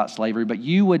sometimes think about slavery, but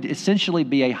you would essentially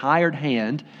be a hired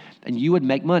hand and you would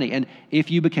make money. And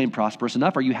if you became prosperous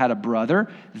enough or you had a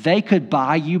brother, they could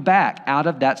buy you back out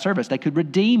of that service. They could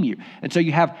redeem you. And so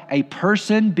you have a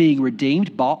person being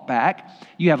redeemed, bought back.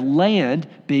 You have land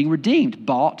being redeemed,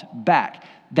 bought back.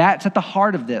 That's at the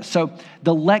heart of this. So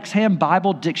the Lexham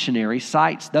Bible Dictionary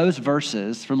cites those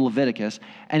verses from Leviticus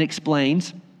and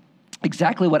explains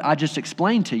exactly what I just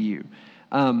explained to you,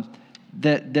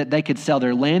 that they could sell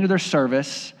their land or their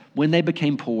service when they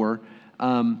became poor,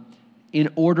 in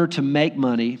order to make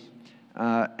money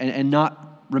and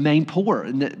not remain poor.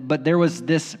 But there was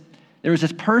this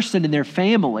person in their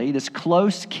family, this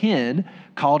close kin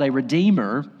called a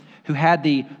redeemer, who had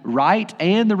the right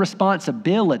and the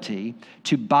responsibility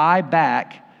to buy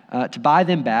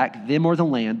them back, them or the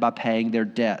land, by paying their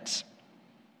debts.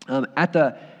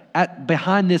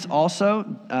 Behind this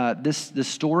also, this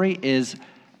story is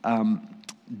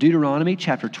Deuteronomy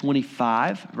chapter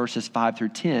 25, verses 5 through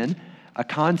 10, a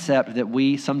concept that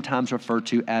we sometimes refer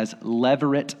to as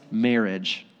levirate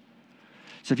marriage.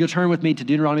 So if you'll turn with me to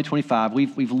Deuteronomy 25,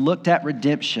 we've looked at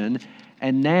redemption,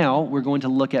 and now we're going to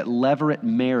look at levirate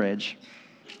marriage.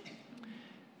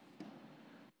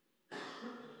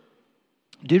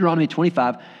 Deuteronomy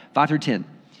 25, 5 through 10.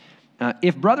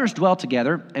 If brothers dwell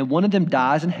together, and one of them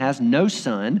dies and has no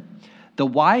son, the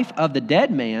wife of the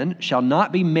dead man shall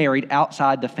not be married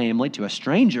outside the family to a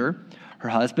stranger. Her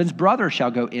husband's brother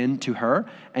shall go in to her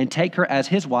and take her as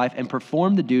his wife and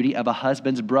perform the duty of a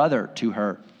husband's brother to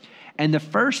her. And the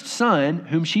first son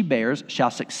whom she bears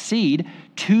shall succeed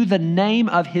to the name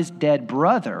of his dead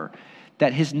brother,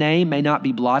 that his name may not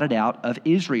be blotted out of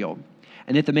Israel.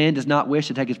 And if the man does not wish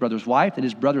to take his brother's wife, then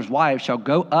his brother's wife shall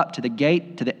go up to the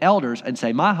gate to the elders and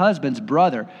say, my husband's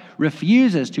brother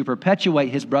refuses to perpetuate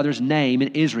his brother's name in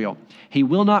Israel. He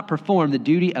will not perform the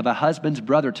duty of a husband's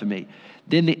brother to me.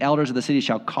 Then the elders of the city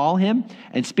shall call him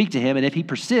and speak to him. And if he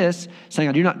persists, saying,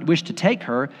 I do not wish to take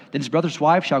her, then his brother's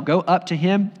wife shall go up to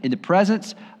him in the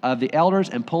presence of the elders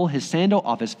and pull his sandal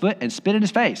off his foot and spit in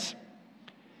his face.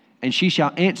 And she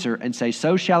shall answer and say,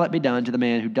 so shall it be done to the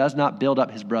man who does not build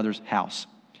up his brother's house.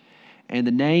 And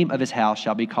the name of his house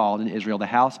shall be called in Israel the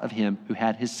house of him who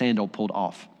had his sandal pulled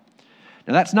off.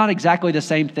 Now that's not exactly the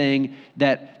same thing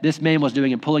that this man was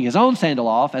doing in pulling his own sandal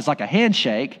off as like a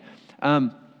handshake.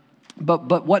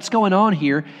 But what's going on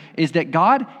here is that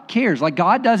God cares. Like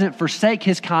God doesn't forsake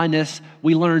his kindness,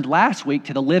 we learned last week,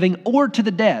 to the living or to the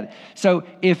dead. So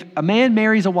if a man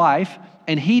marries a wife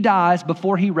and he dies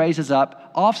before he raises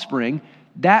up offspring,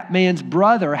 that man's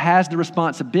brother has the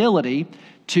responsibility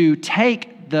to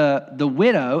take the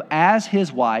widow as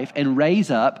his wife and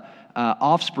raise up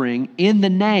offspring in the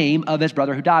name of his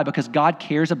brother who died, because God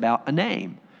cares about a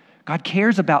name. God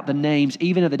cares about the names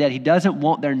even of the dead. He doesn't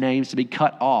want their names to be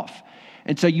cut off.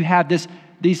 And so you have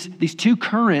these two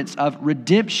currents of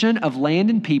redemption of land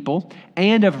and people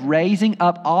and of raising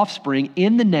up offspring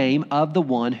in the name of the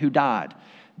one who died.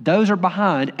 Those are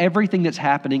behind everything that's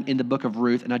happening in the book of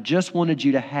Ruth, and I just wanted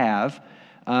you to have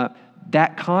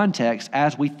that context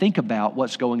as we think about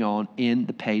what's going on in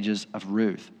the pages of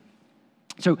Ruth.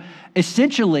 So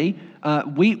essentially,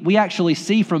 we actually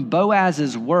see from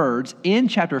Boaz's words in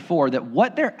chapter 4 that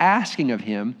what they're asking of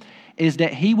him is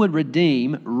that he would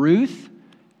redeem Ruth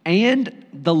and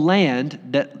the land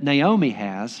that Naomi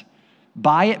has,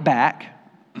 buy it back,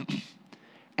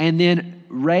 and then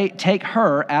take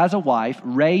her as a wife,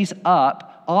 raise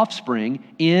up offspring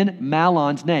in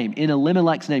Mahlon's name, in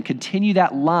Elimelech's name, continue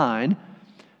that line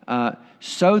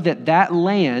so that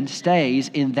land stays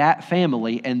in that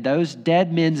family and those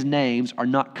dead men's names are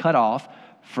not cut off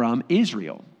from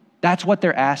Israel. That's what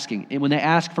they're asking when they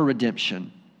ask for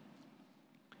redemption.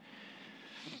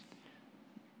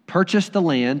 Purchase the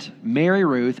land, marry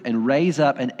Ruth, and raise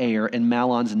up an heir in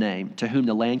Mahlon's name, to whom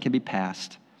the land can be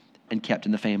passed and kept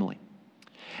in the family.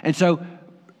 And so,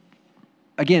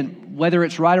 again, whether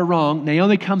it's right or wrong,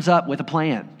 Naomi comes up with a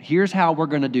plan. Here's how we're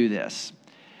going to do this.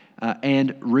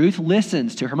 And Ruth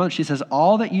listens to her mother. She says,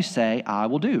 all that you say, I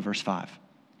will do, verse 5.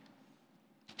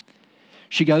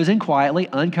 She goes in quietly,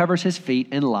 uncovers his feet,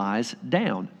 and lies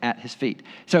down at his feet.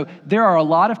 So there are a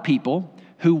lot of people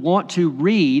who want to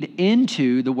read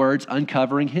into the words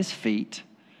uncovering his feet.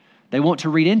 They want to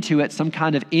read into it some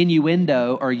kind of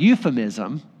innuendo or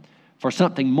euphemism for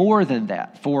something more than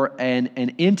that, for an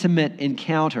intimate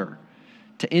encounter,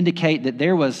 to indicate that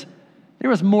there was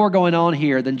more going on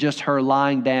here than just her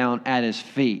lying down at his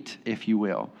feet, if you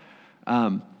will.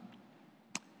 Now,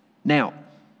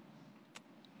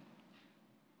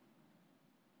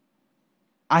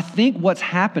 I think what's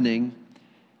happening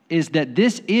is that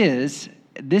this is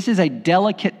a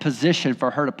delicate position for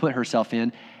her to put herself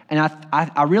in. And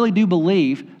I really do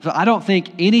believe, so I don't think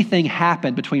anything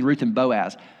happened between Ruth and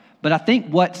Boaz, but I think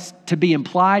what's to be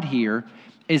implied here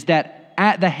is that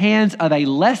at the hands of a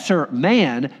lesser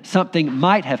man, something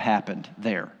might have happened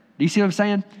there. Do you see what I'm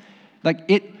saying? Like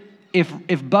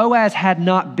if Boaz had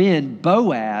not been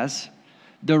Boaz,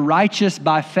 the righteous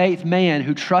by faith man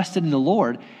who trusted in the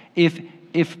Lord,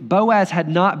 if Boaz had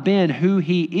not been who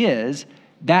he is,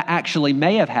 that actually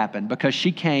may have happened, because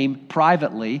she came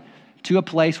privately to a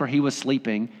place where he was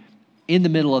sleeping in the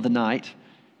middle of the night,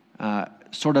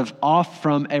 sort of off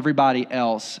from everybody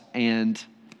else, and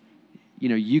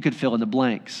you could fill in the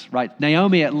blanks, right?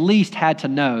 Naomi at least had to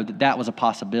know that was a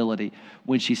possibility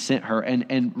when she sent her,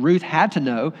 and Ruth had to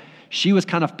know she was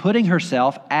kind of putting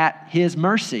herself at his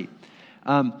mercy.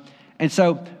 And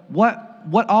so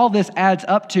what all this adds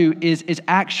up to is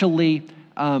actually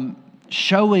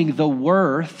showing the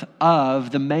worth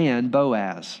of the man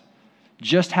Boaz,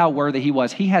 just how worthy he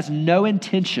was. He has no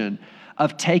intention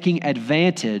of taking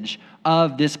advantage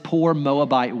of this poor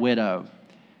Moabite widow.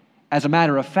 As a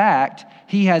matter of fact,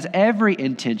 he has every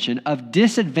intention of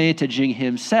disadvantaging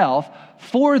himself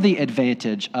for the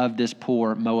advantage of this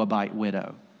poor Moabite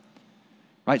widow.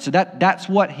 Right? So that's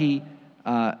what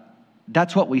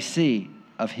we see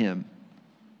of him.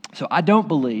 So I don't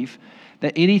believe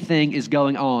that anything is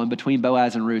going on between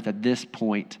Boaz and Ruth at this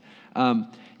point.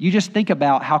 You just think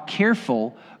about how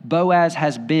careful Boaz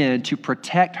has been to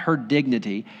protect her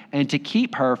dignity and to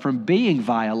keep her from being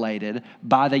violated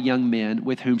by the young men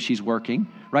with whom she's working,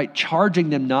 right?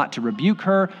 Charging them not to rebuke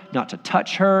her, not to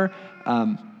touch her.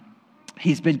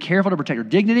 He's been careful to protect her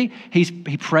dignity.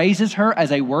 He praises her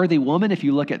as a worthy woman, if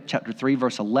you look at chapter 3,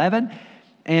 verse 11.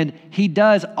 And he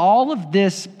does all of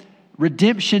this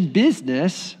redemption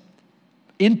business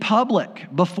in public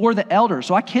before the elders.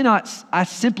 So I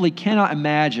simply cannot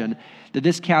imagine that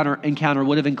this encounter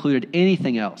would have included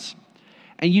anything else.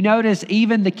 And you notice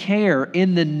even the care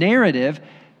in the narrative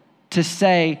to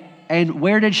say, and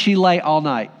where did she lay all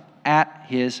night? At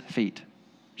his feet.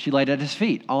 She laid at his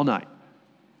feet all night.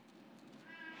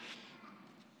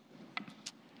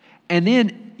 And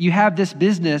then you have this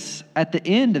business at the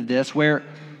end of this where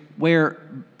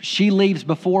she leaves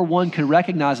before one can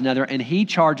recognize another, and he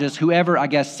charges whoever, I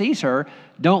guess, sees her,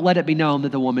 don't let it be known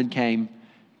that the woman came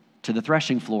to the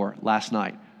threshing floor last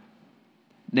night.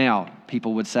 Now,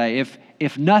 people would say,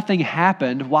 if nothing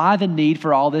happened, why the need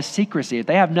for all this secrecy? If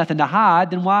they have nothing to hide,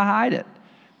 then why hide it?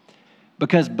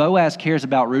 Because Boaz cares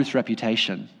about Ruth's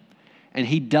reputation, and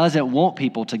he doesn't want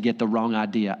people to get the wrong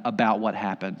idea about what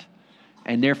happened.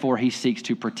 And therefore, he seeks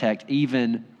to protect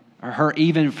her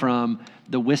even from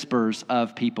the whispers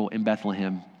of people in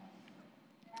Bethlehem.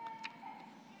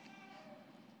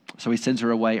 So he sends her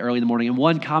away early in the morning. And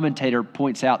one commentator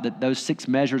points out that those 6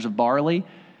 measures of barley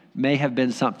may have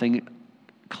been something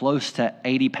close to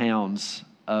 80 pounds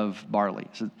of barley.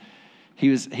 So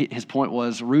his point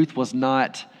was Ruth was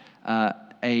not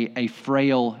a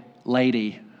frail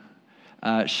lady.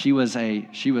 She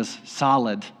was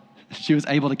solid. She was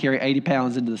able to carry 80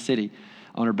 pounds into the city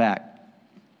on her back.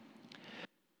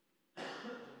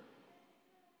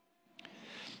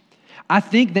 I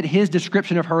think that his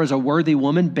description of her as a worthy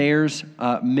woman bears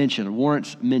mention,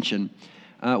 warrants mention.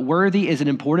 Worthy is an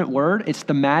important word. It's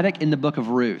thematic in the book of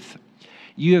Ruth.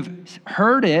 You have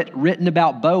heard it written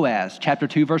about Boaz, chapter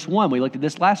 2, verse 1. We looked at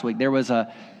this last week. There was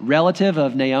a relative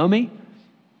of Naomi,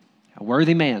 a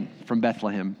worthy man from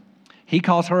Bethlehem. He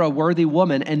calls her a worthy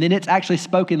woman, and then it's actually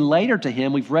spoken later to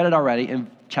him. We've read it already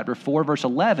in chapter 4, verse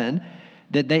 11,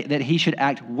 that he should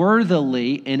act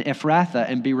worthily in Ephrathah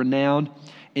and be renowned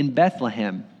in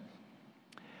Bethlehem.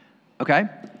 Okay?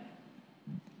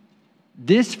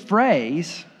 This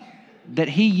phrase that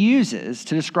he uses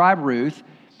to describe Ruth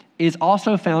is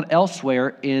also found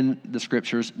elsewhere in the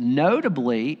scriptures,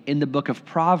 notably in the book of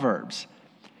Proverbs.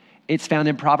 It's found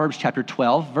in Proverbs chapter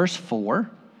 12, verse 4,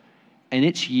 and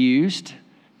it's used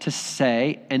to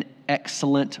say an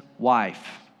excellent wife.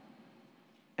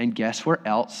 And guess where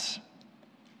else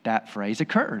that phrase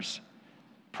occurs?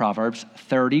 Proverbs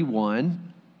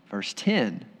 31, verse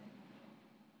 10.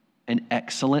 An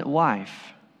excellent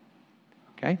wife.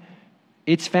 Okay?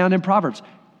 It's found in Proverbs.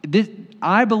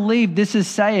 I believe this is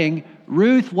saying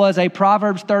Ruth was a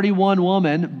Proverbs 31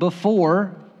 woman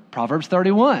before Proverbs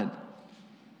 31.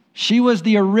 She was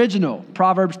the original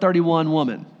Proverbs 31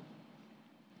 woman.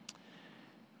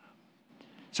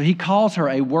 So he calls her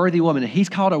a worthy woman. He's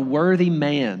called a worthy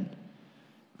man.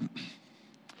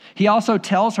 He also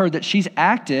tells her that she's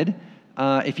acted.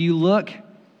 If you look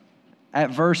at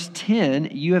verse 10,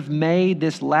 you have made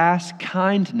this last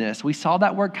kindness. We saw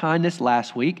that word kindness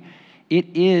last week.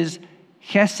 It is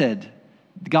chesed,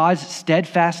 God's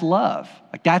steadfast love.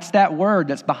 Like that's that word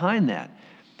that's behind that.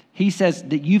 He says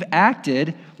that you've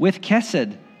acted with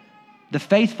chesed, the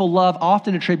faithful love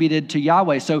often attributed to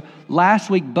Yahweh. So last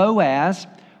week, Boaz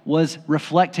was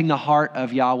reflecting the heart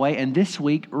of Yahweh, and this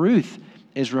week, Ruth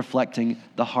is reflecting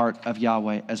the heart of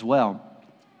Yahweh as well.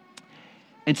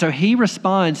 And so he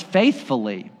responds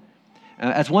faithfully.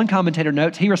 As one commentator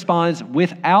notes, he responds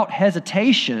without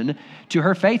hesitation to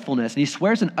her faithfulness, and he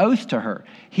swears an oath to her.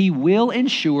 He will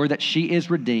ensure that she is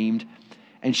redeemed,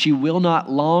 and she will not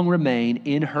long remain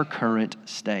in her current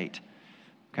state.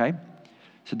 Okay?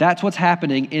 So that's what's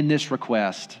happening in this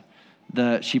request.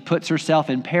 She puts herself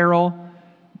in peril.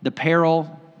 The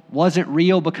peril wasn't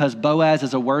real because Boaz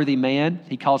is a worthy man.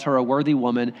 He calls her a worthy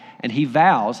woman, and he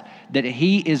vows that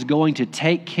he is going to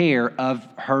take care of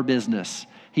her business.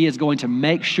 He is going to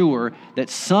make sure that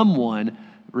someone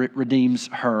redeems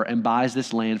her and buys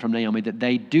this land from Naomi, that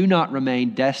they do not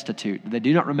remain destitute, that they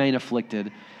do not remain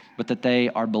afflicted, but that they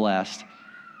are blessed.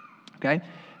 Okay?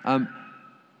 And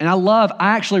I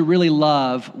actually really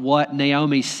love what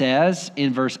Naomi says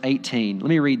in verse 18. Let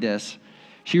me read this.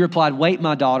 She replied, "Wait,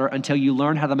 my daughter, until you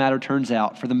learn how the matter turns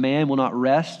out, for the man will not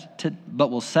rest, but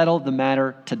will settle the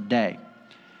matter today."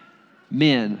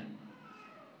 Men,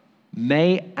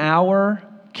 may our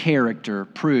character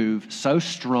prove so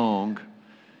strong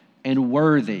and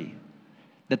worthy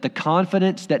that the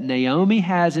confidence that Naomi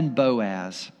has in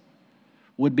Boaz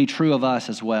would be true of us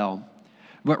as well.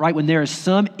 But right when there is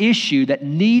some issue that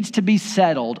needs to be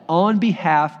settled on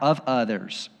behalf of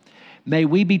others, may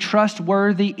we be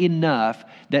trustworthy enough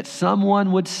that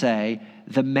someone would say,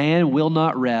 "The man will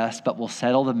not rest, but will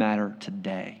settle the matter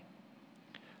today."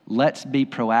 Let's be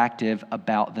proactive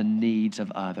about the needs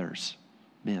of others,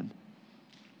 men.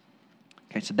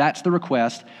 Okay, so that's the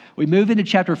request. We move into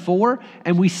chapter 4,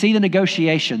 and we see the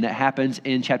negotiation that happens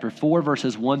in chapter 4,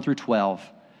 verses 1 through 12.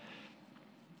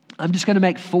 I'm just going to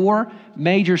make 4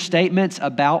 major statements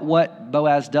about what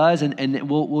Boaz does, and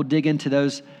we'll dig into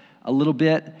those a little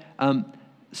bit.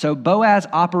 So Boaz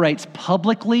operates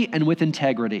publicly and with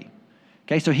integrity.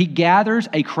 Okay, so he gathers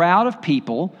a crowd of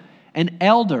people and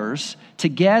elders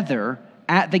together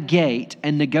at the gate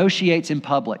and negotiates in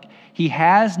public. He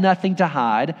has nothing to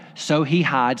hide, so he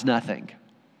hides nothing.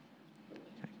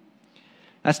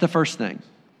 That's the first thing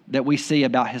that we see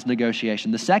about his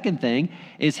negotiation. The second thing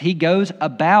is he goes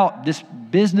about this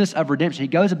business of redemption. He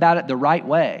goes about it the right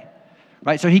way,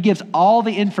 right? So he gives all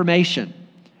the information,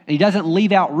 and he doesn't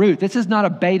leave out Ruth. This is not a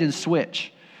bait and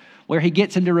switch where he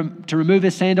gets him to remove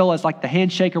his sandal as like the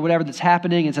handshake or whatever that's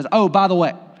happening and says, "Oh, by the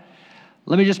way,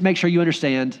 let me just make sure you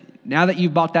understand, now that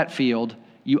you've bought that field,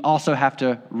 you also have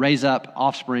to raise up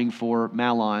offspring for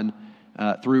Mahlon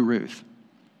through Ruth."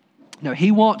 No,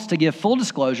 he wants to give full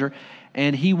disclosure,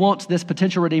 and he wants this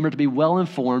potential redeemer to be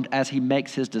well-informed as he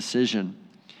makes his decision.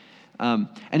 And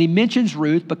he mentions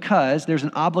Ruth because there's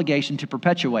an obligation to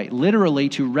perpetuate, literally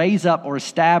to raise up or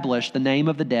establish the name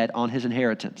of the dead on his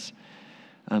inheritance.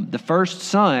 The first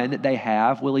son that they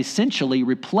have will essentially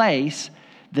replace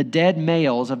the dead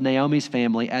males of Naomi's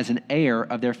family as an heir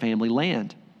of their family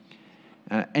land.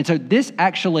 And so this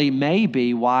actually may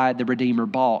be why the Redeemer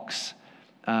balks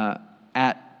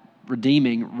at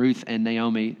redeeming Ruth and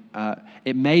Naomi.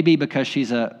 It may be because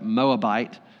she's a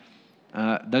Moabite.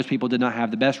 Those people did not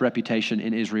have the best reputation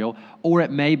in Israel. Or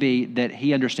it may be that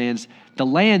he understands the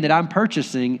land that I'm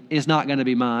purchasing is not going to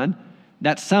be mine.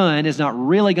 That son is not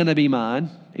really going to be mine,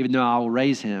 even though I will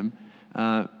raise him.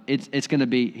 He's going to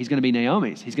be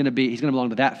Naomi's. He's going to belong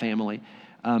to that family.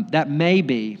 That may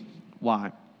be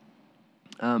why.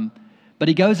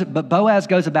 But Boaz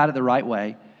goes about it the right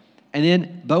way. And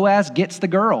then Boaz gets the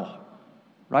girl,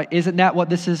 right? Isn't that what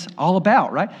this is all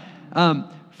about, right?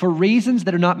 For reasons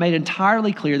that are not made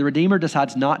entirely clear, the Redeemer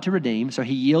decides not to redeem, so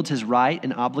he yields his right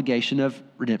and obligation of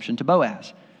redemption to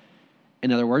Boaz.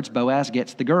 In other words, Boaz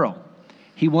gets the girl.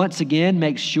 He once again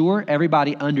makes sure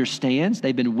everybody understands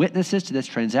they've been witnesses to this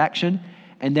transaction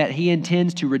and that he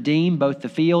intends to redeem both the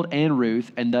field and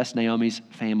Ruth and thus Naomi's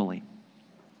family.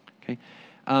 Okay.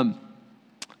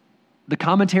 The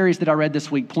commentaries that I read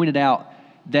this week pointed out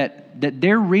that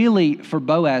there really, for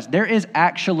Boaz, there is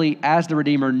actually, as the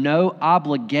Redeemer, no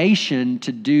obligation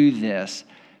to do this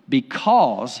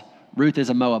because Ruth is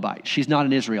a Moabite. She's not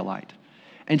an Israelite.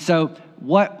 And so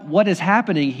what is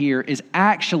happening here is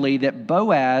actually that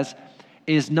Boaz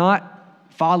is not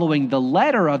following the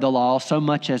letter of the law so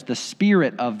much as the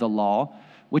spirit of the law,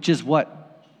 which is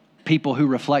what people who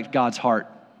reflect God's heart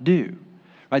do.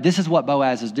 Right? This is what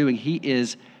Boaz is doing. He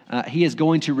is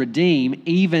going to redeem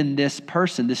even this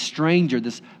person, this stranger,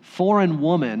 this foreign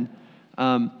woman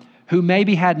who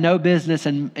maybe had no business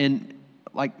in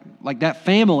like that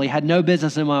family had no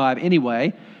business in Moab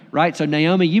anyway, right? So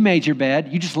Naomi, you made your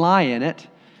bed, you just lie in it.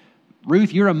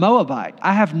 Ruth, you're a Moabite.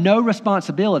 I have no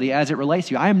responsibility as it relates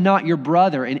to you. I am not your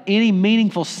brother in any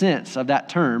meaningful sense of that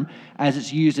term as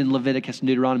it's used in Leviticus and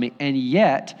Deuteronomy. And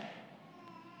yet,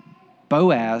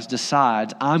 Boaz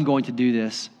decides, I'm going to do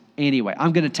this anyway.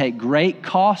 I'm going to take great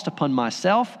cost upon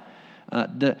myself,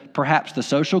 perhaps the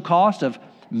social cost of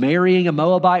marrying a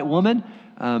Moabite woman,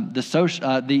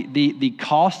 the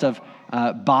cost of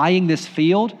buying this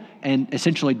field and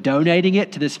essentially donating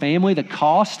it to this family, the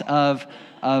cost of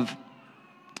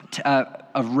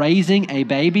raising a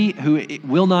baby who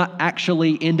will not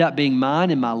actually end up being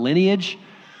mine in my lineage.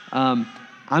 I'm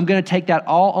going to take that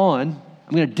all on.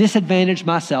 I'm going to disadvantage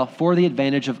myself for the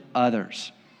advantage of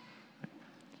others.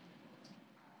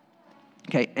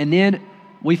 Okay, and then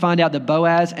we find out that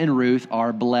Boaz and Ruth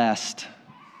are blessed.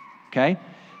 Okay?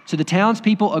 So the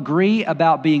townspeople agree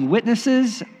about being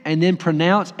witnesses and then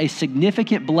pronounce a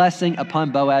significant blessing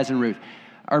upon Boaz and Ruth.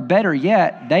 Or better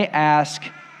yet, they ask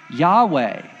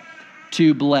Yahweh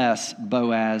to bless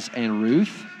Boaz and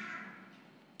Ruth.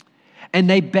 And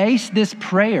they base this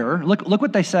prayer, look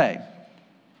what they say.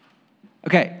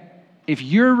 Okay, if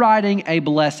you're writing a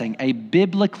blessing, a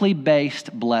biblically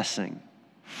based blessing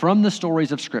from the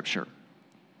stories of Scripture,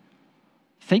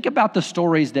 think about the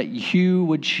stories that you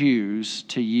would choose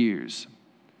to use.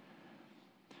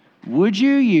 Would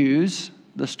you use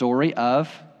the story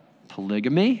of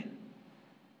polygamy?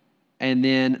 And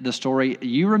then the story,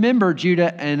 you remember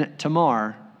Judah and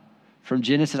Tamar from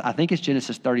Genesis, I think it's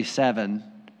Genesis 37,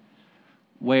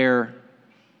 where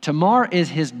Tamar is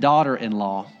his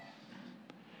daughter-in-law.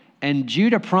 And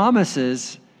Judah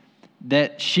promises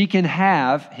that she can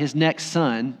have his next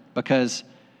son because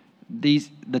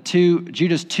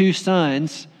Judah's two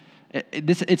sons,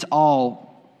 it's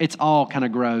all kind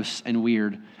of gross and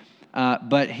weird.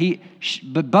 But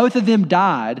both of them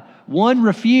died. One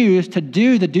refused to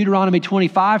do the Deuteronomy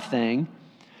 25 thing,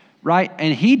 right?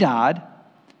 And he died.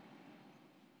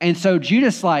 And so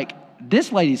Judah's like,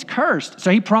 this lady's cursed.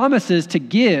 So he promises to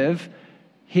give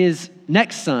his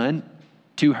next son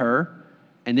to her,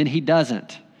 and then he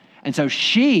doesn't. And so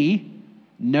she,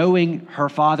 knowing her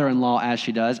father-in-law as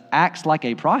she does, acts like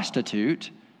a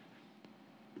prostitute,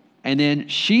 and then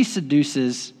she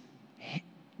seduces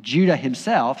Judah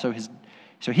himself,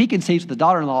 so he conceives the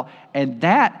daughter-in-law, and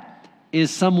that is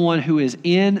someone who is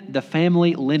in the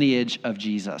family lineage of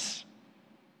Jesus.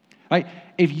 Right?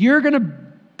 If you're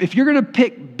gonna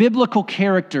pick biblical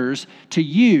characters to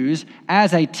use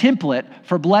as a template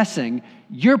for blessing,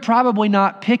 you're probably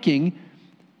not picking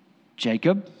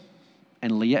Jacob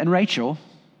and Leah and Rachel,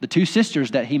 the two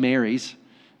sisters that he marries,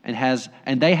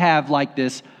 and they have like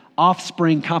this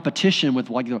offspring competition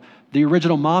with like the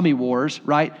original mommy wars,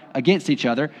 right, against each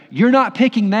other. You're not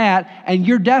picking that, and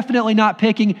you're definitely not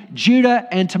picking Judah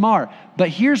and Tamar. But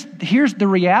here's the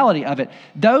reality of it.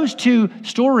 Those two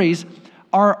stories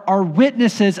are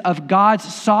witnesses of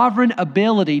God's sovereign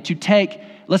ability to take,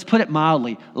 let's put it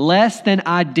mildly, less than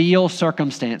ideal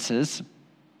situations,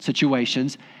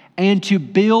 and to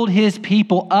build his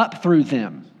people up through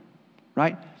them,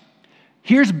 right?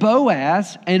 Here's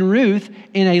Boaz and Ruth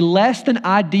in a less than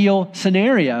ideal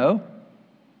scenario,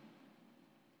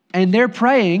 and they're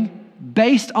praying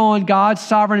based on God's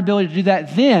sovereign ability to do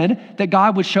that then, that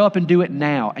God would show up and do it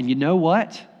now. And you know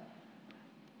what?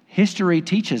 History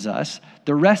teaches us,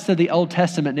 the rest of the Old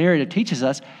Testament narrative teaches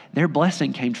us, their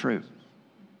blessing came true.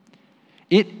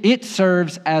 It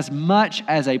serves as much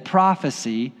as a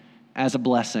prophecy as a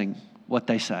blessing, what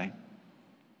they say.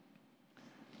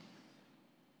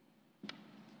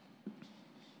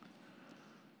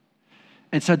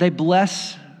 And so they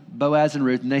bless Boaz and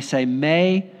Ruth, and they say,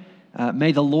 may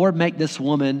the Lord make this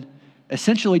woman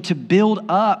essentially to build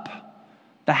up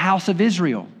the house of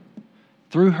Israel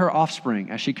through her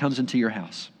offspring as she comes into your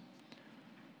house.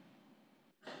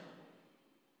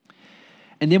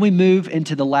 And then we move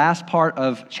into the last part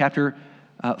of chapter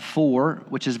 4,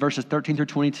 which is verses 13 through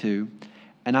 22,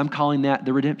 and I'm calling that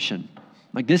the redemption.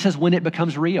 Like, this is when it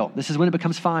becomes real. This is when it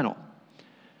becomes final.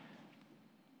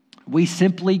 We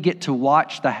simply get to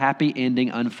watch the happy ending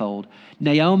unfold.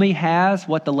 Naomi has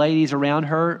what the ladies around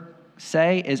her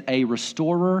say is a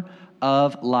restorer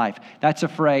of life. That's a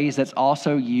phrase that's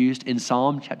also used in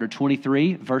Psalm chapter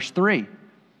 23, verse 3,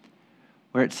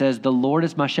 where it says, "The Lord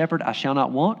is my shepherd, I shall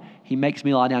not want. He makes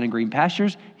me lie down in green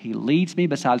pastures. He leads me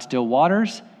beside still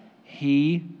waters.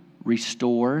 He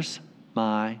restores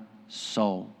my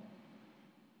soul."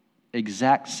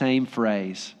 Exact same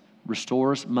phrase.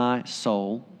 Restores my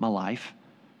soul, my life.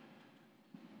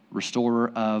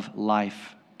 Restorer of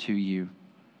life to you.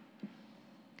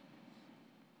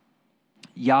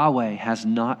 Yahweh has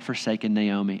not forsaken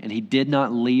Naomi, and he did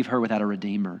not leave her without a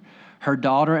redeemer. Her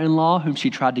daughter-in-law, whom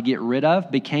she tried to get rid of,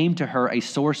 became to her a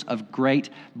source of great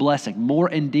blessing, more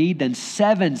indeed than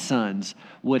 7 sons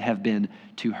would have been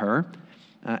to her,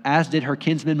 as did her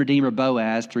kinsman redeemer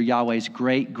Boaz through Yahweh's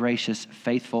great, gracious,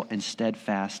 faithful, and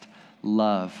steadfast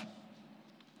love.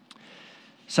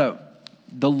 So,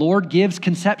 the Lord gives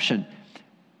conception.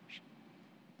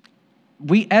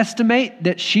 We estimate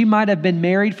that she might have been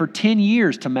married for 10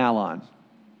 years to Mahlon.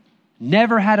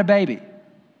 Never had a baby.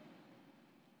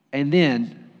 And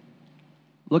then,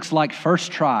 looks like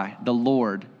first try, the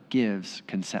Lord gives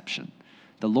conception.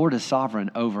 The Lord is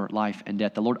sovereign over life and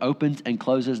death. The Lord opens and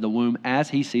closes the womb as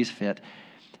he sees fit.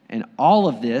 And all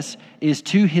of this is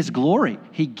to his glory.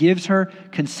 He gives her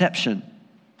conception.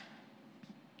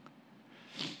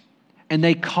 And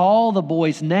they call the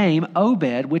boy's name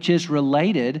Obed, which is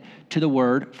related to the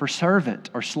word for servant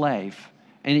or slave.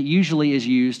 And it usually is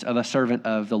used of a servant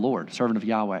of the Lord, servant of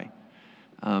Yahweh.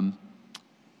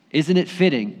 Isn't it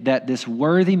fitting that this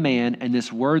worthy man and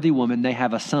this worthy woman, they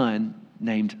have a son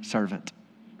named Servant?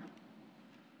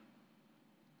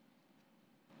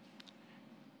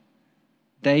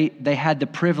 They had the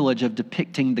privilege of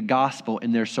depicting the gospel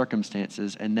in their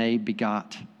circumstances, and they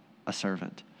begot a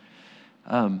servant.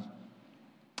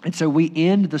 And so we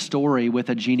end the story with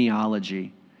a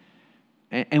genealogy.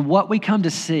 And what we come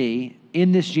to see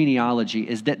in this genealogy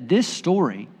is that this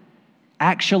story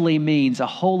actually means a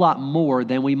whole lot more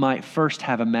than we might first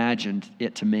have imagined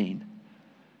it to mean.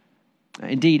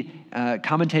 Indeed,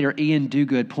 commentator Ian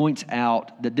Duguid points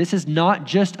out that this is not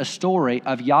just a story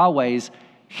of Yahweh's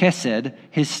chesed,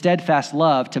 his steadfast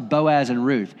love to Boaz and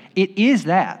Ruth. It is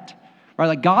that. Right?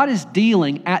 Like, God is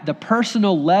dealing at the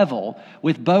personal level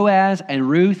with Boaz and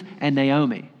Ruth and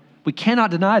Naomi. We cannot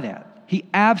deny that. He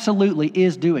absolutely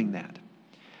is doing that.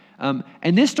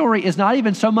 And this story is not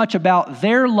even so much about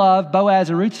their love,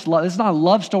 Boaz and Ruth's love. It's not a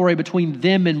love story between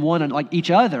them and one and like each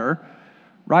other,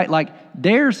 right? Like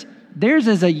theirs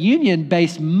is a union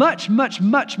based much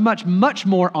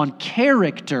more on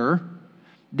character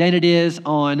than it is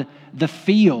on the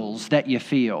feels that you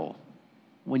feel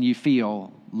when you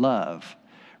feel love,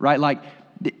 right? Like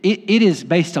it is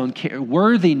based on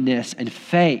worthiness and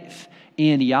faith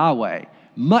in Yahweh,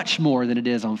 much more than it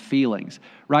is on feelings,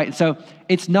 right? And so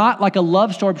it's not like a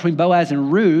love story between Boaz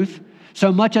and Ruth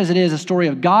so much as it is a story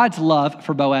of God's love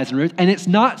for Boaz and Ruth. And it's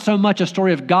not so much a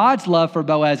story of God's love for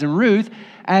Boaz and Ruth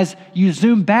as you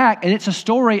zoom back, and it's a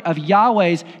story of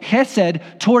Yahweh's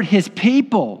chesed toward his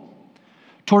people,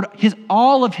 toward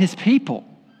all of his people,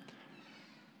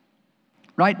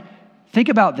 right? Think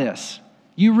about this.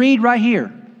 You read right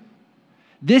here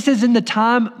This is in the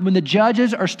time when the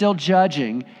judges are still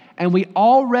judging, and we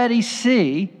already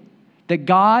see that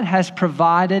God has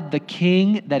provided the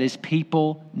king that his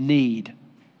people need.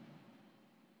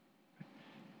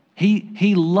 He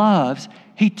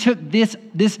took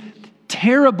this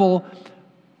terrible,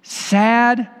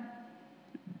 sad,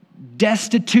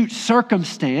 destitute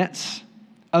circumstance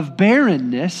of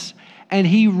barrenness, and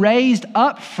he raised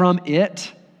up from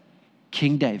it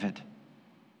King David.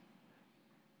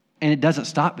 And it doesn't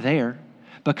stop there,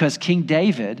 because King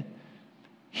David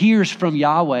hears from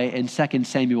Yahweh in 2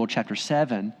 Samuel chapter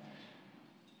 7,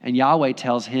 and Yahweh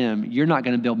tells him, you're not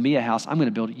going to build me a house, I'm going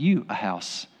to build you a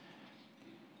house.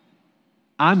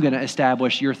 I'm going to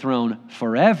establish your throne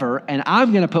forever, and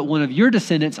I'm going to put one of your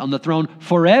descendants on the throne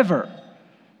forever.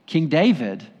 King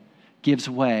David gives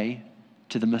way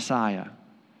to the Messiah.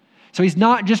 So he's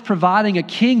not just providing a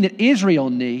king that Israel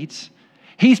needs,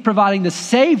 he's providing the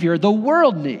Savior the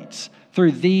world needs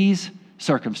through these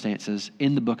circumstances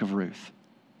in the book of Ruth.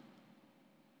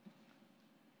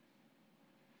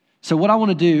 So what I want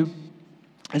to do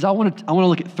is I want to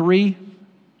look at three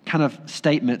kind of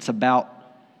statements about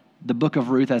the book of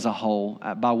Ruth as a whole,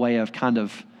 by way of kind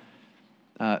of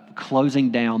closing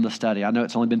down the study. I know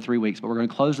it's only been 3 weeks, but we're going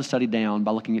to close the study down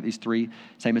by looking at these three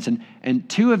statements. And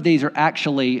two of these are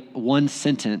actually one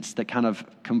sentence that kind of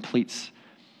completes,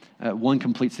 one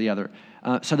completes the other.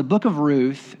 So the book of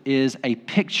Ruth is a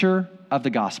picture of the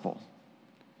gospel,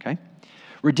 okay?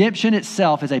 Redemption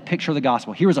itself is a picture of the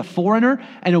gospel. Here is a foreigner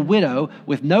and a widow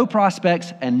with no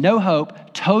prospects and no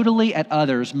hope, totally at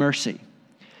others' mercy.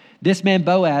 This man,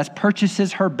 Boaz,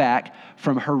 purchases her back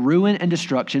from her ruin and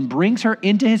destruction, brings her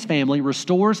into his family,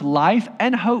 restores life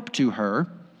and hope to her,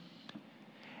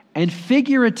 and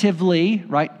figuratively,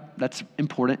 right, that's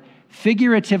important,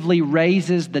 figuratively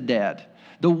raises the dead.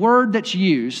 The word that's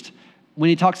used when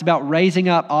he talks about raising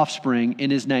up offspring in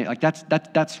his name, like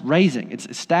that's raising, it's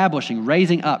establishing,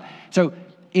 raising up. So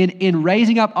in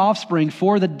raising up offspring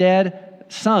for the dead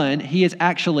son, he is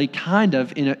actually kind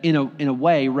of in a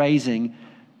way raising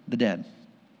the dead.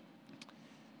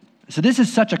 So this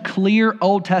is such a clear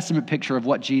Old Testament picture of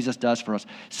what Jesus does for us.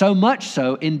 So much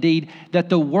so, indeed, that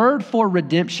the word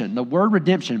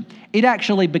redemption, it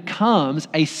actually becomes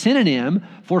a synonym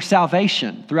for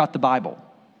salvation throughout the Bible.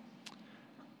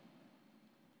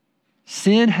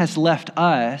 Sin has left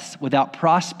us without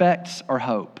prospects or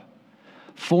hope,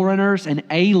 foreigners and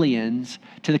aliens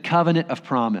to the covenant of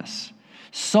promise,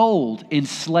 sold in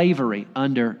slavery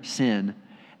under sin,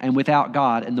 and without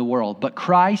God in the world. But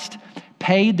Christ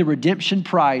paid the redemption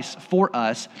price for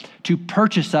us to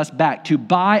purchase us back, to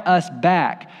buy us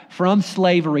back from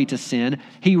slavery to sin.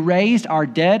 He raised our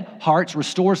dead hearts,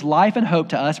 restores life and hope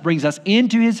to us, brings us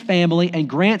into his family, and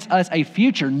grants us a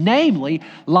future, namely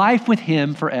life with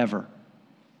him forever.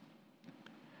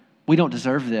 We don't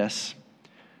deserve this,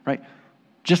 right?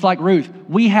 Just like Ruth,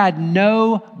 we had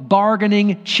no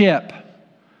bargaining chip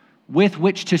with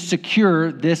which to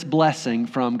secure this blessing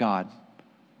from God.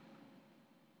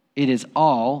 It is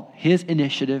all his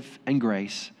initiative and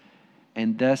grace,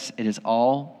 and thus it is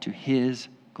all to his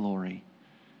glory.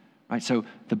 Right? So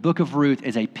the book of Ruth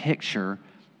is a picture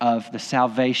of the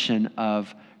salvation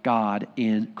of God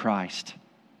in Christ.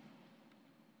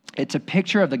 It's a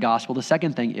picture of the gospel. The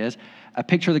second thing is a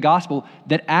picture of the gospel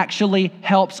that actually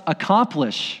helps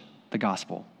accomplish the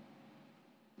gospel.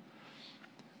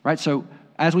 Right? So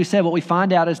as we said, what we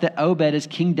find out is that Obed is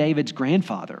King David's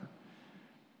grandfather.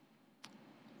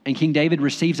 And King David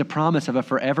receives a promise of a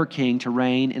forever king to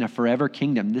reign in a forever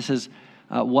kingdom. This is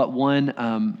what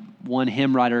one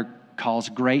hymn writer calls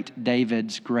Great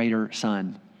David's greater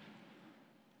son.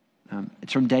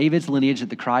 It's from David's lineage that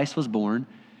the Christ was born.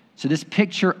 So this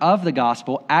picture of the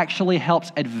gospel actually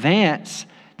helps advance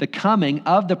the coming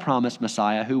of the promised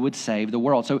Messiah who would save the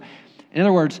world. So in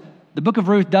other words, the book of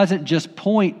Ruth doesn't just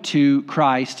point to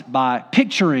Christ by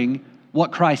picturing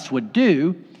what Christ would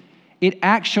do. It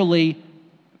actually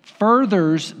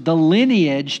furthers the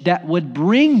lineage that would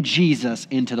bring Jesus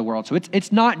into the world. So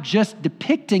it's not just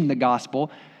depicting the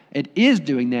gospel. It is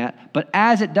doing that, but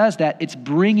as it does that,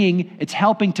 it's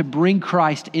helping to bring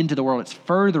Christ into the world. It's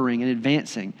furthering and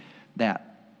advancing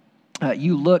that.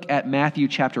 You look at Matthew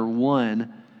chapter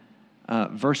 1,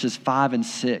 verses 5 and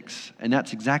 6, and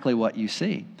that's exactly what you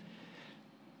see.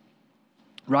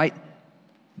 Right?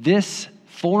 This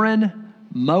foreign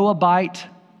Moabite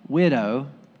widow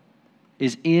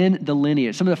is in the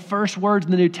lineage. Some of the first words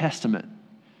in the New Testament.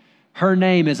 Her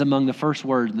name is among the first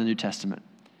words in the New Testament.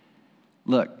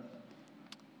 Look,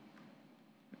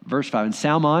 verse 5. And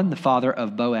Salmon, the father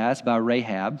of Boaz by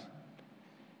Rahab.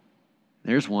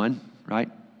 There's one, right?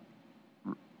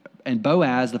 and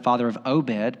Boaz, the father of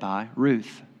Obed, by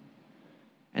Ruth.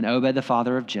 And Obed, the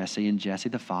father of Jesse, and Jesse,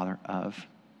 the father of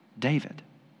David.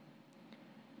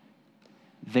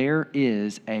 There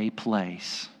is a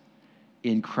place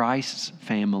in Christ's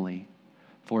family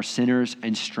for sinners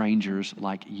and strangers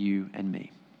like you and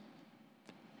me.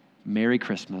 Merry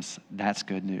Christmas. That's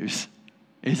good news,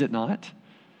 is it not?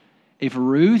 If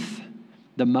Ruth,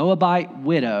 the Moabite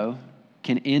widow,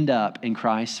 can end up in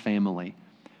Christ's family,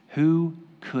 who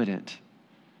couldn't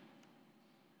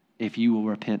if you will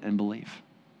repent and believe?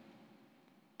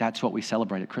 That's what we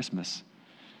celebrate at Christmas,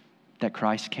 that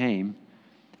Christ came,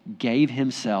 gave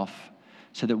himself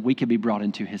so that we could be brought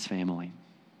into his family.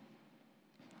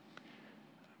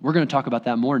 We're going to talk about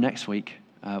that more next week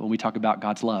when we talk about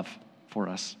God's love for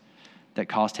us that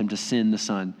caused him to send the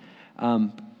Son.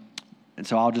 And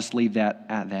so I'll just leave that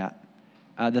at that.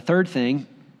 The third thing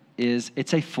is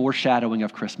it's a foreshadowing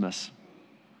of Christmas.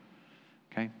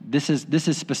 Okay, this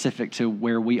is specific to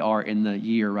where we are in the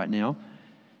year right now.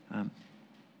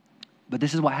 But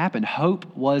this is what happened.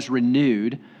 Hope was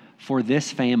renewed for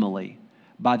this family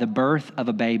by the birth of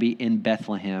a baby in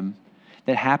Bethlehem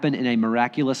that happened in a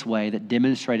miraculous way that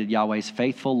demonstrated Yahweh's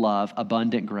faithful love,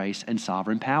 abundant grace, and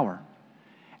sovereign power.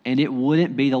 And it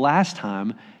wouldn't be the last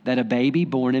time that a baby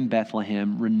born in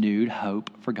Bethlehem renewed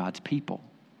hope for God's people.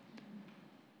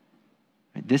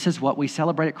 This is what we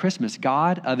celebrate at Christmas.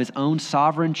 God, of his own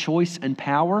sovereign choice and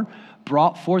power,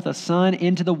 brought forth a son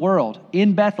into the world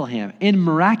in Bethlehem in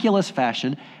miraculous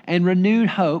fashion and renewed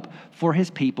hope for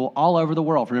his people all over the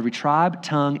world, from every tribe,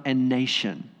 tongue, and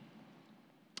nation.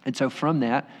 And so from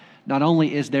that, not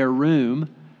only is there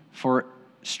room for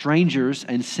strangers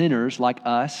and sinners like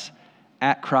us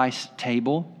at Christ's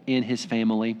table in his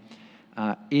family,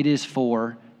 it is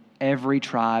for every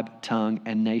tribe, tongue,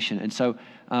 and nation. And so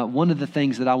one of the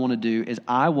things that I want to do is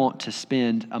I want to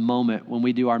spend a moment when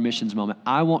we do our missions moment.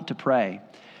 I want to pray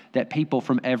that people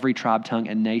from every tribe, tongue,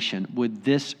 and nation would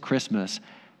this Christmas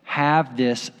have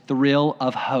this thrill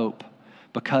of hope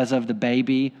because of the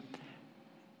baby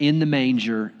in the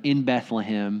manger in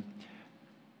Bethlehem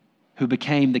who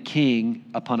became the king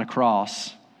upon a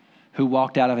cross, who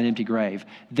walked out of an empty grave.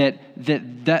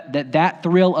 That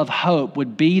thrill of hope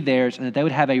would be theirs and that they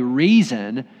would have a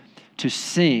reason to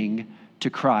sing to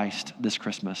Christ this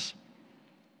Christmas.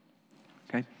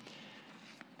 Okay?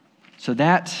 So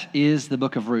that is the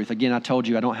book of Ruth. Again, I told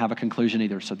you I don't have a conclusion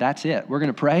either. So that's it. We're going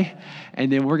to pray,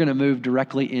 and then we're going to move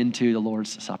directly into the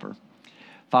Lord's Supper.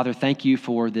 Father, thank you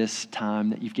for this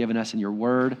time that you've given us in your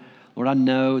word. Lord, I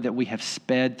know that we have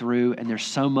sped through, and there's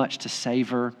so much to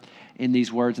savor in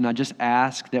these words. And I just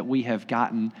ask that we have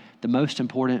gotten the most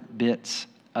important bits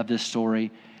of this story,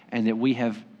 and that we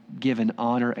have given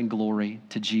honor and glory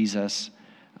to Jesus,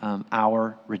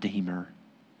 our Redeemer.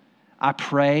 I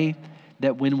pray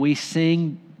that when we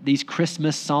sing these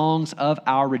Christmas songs of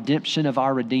our redemption, of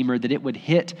our Redeemer, that it would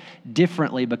hit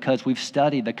differently because we've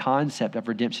studied the concept of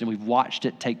redemption. We've watched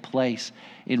it take place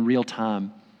in real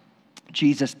time.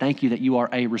 Jesus, thank you that you are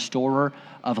a restorer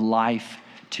of life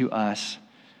to us,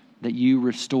 that you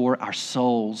restore our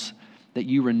souls, that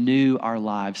you renew our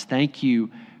lives. Thank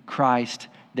you, Christ,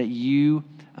 that you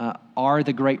are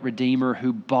the great Redeemer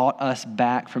who bought us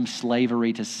back from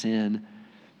slavery to sin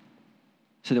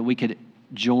so that we could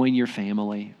join your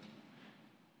family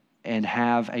and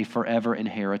have a forever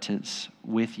inheritance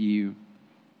with you.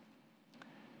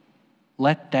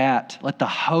 Let the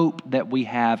hope that we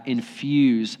have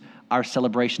infuse our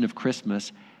celebration of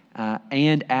Christmas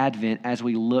and Advent as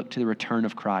we look to the return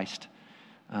of Christ,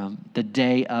 the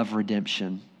day of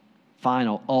redemption,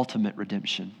 final, ultimate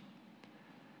redemption.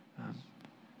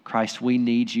 Christ, we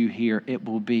need you here. It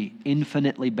will be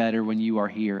infinitely better when you are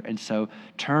here. And so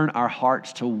turn our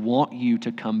hearts to want you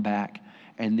to come back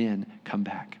and then come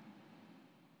back.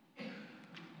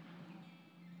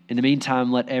 In the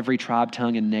meantime, let every tribe,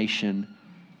 tongue, and nation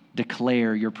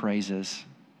declare your praises.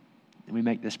 And we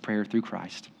make this prayer through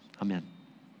Christ. Amen.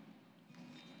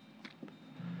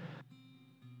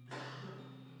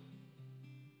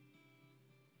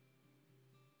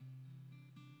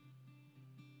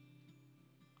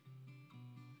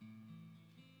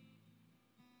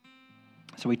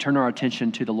 So we turn our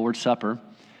attention to the Lord's Supper,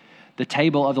 the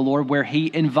table of the Lord, where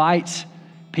he invites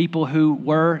people who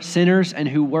were sinners and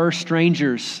who were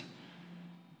strangers.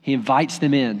 He invites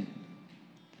them in.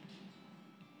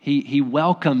 He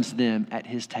welcomes them at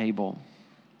his table.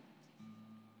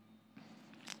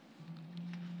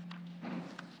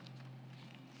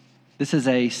 This is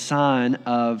a sign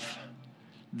of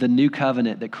the new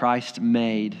covenant that Christ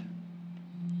made,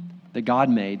 that God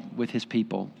made with his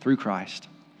people through Christ.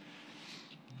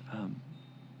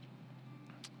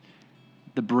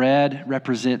 The bread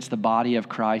represents the body of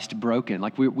Christ broken.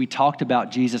 Like we talked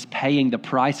about Jesus paying the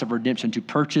price of redemption to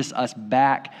purchase us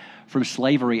back from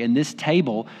slavery. And this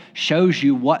table shows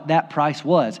you what that price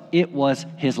was. It was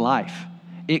his life.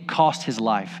 It cost his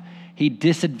life. He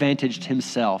disadvantaged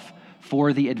himself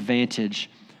for the advantage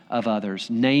of others,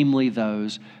 namely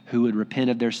those who would repent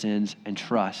of their sins and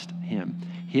trust him.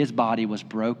 His body was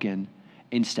broken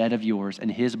instead of yours,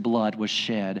 and his blood was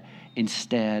shed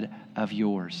instead of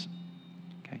yours.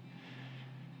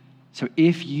 So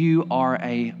if you are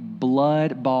a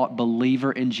blood-bought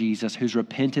believer in Jesus who's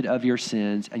repented of your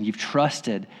sins and you've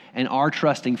trusted and are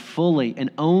trusting fully and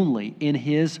only in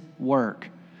his work,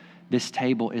 this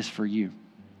table is for you.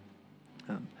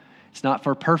 It's not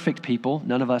for perfect people.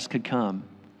 None of us could come.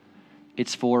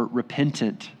 It's for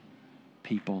repentant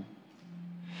people.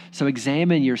 So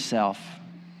examine yourself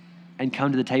and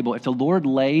come to the table. If the Lord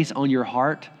lays on your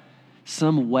heart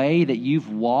some way that you've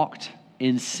walked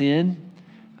in sin,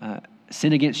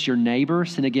 sin against your neighbor,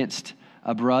 sin against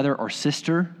a brother or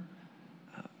sister,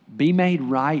 be made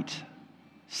right.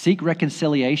 Seek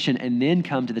reconciliation and then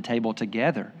come to the table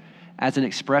together as an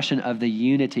expression of the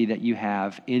unity that you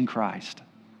have in Christ.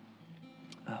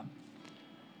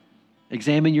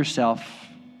 Examine yourself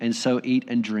and so eat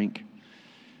and drink.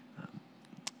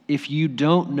 If you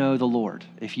don't know the Lord,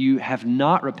 if you have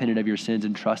not repented of your sins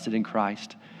and trusted in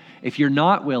Christ, if you're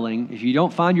not willing, if you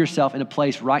don't find yourself in a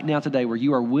place right now today where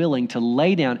you are willing to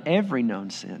lay down every known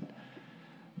sin,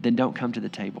 then don't come to the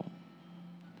table.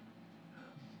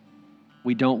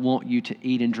 We don't want you to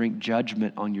eat and drink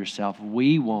judgment on yourself.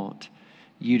 We want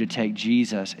you to take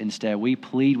Jesus instead. We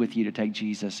plead with you to take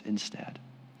Jesus instead.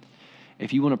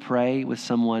 If you want to pray with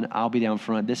someone, I'll be down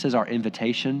front. This is our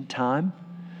invitation time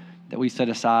that we set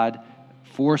aside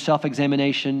for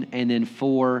self-examination and then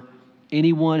for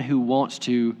anyone who wants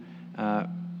to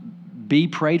be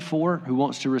prayed for, who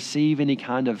wants to receive any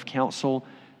kind of counsel.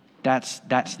 That's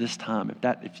this time.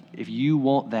 If you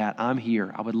want that, I'm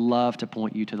here. I would love to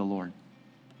point you to the Lord.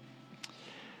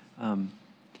 So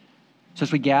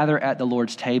as we gather at the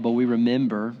Lord's table, we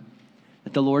remember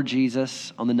that the Lord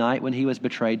Jesus, on the night when he was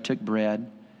betrayed, took bread,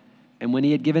 and when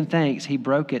he had given thanks, he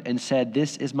broke it and said,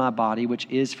 "This is my body, which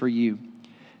is for you.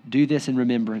 Do this in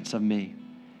remembrance of me."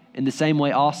 In the same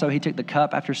way also he took the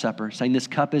cup after supper, saying, "This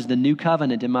cup is the new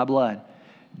covenant in my blood.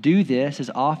 Do this as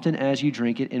often as you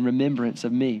drink it in remembrance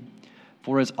of me.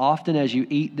 For as often as you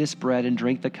eat this bread and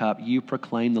drink the cup, you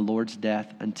proclaim the Lord's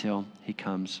death until he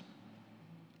comes."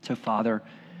 So Father,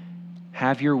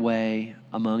 have your way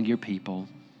among your people.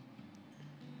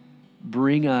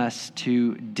 Bring us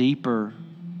to deeper,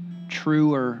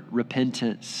 truer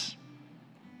repentance.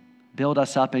 Build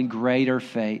us up in greater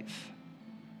faith.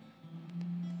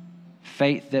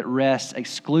 Faith that rests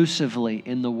exclusively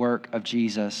in the work of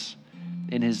Jesus,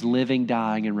 in his living,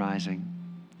 dying, and rising.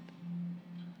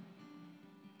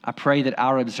 I pray that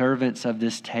our observance of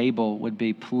this table would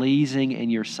be pleasing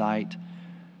in your sight,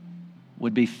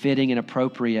 would be fitting and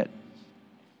appropriate,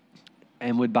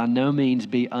 and would by no means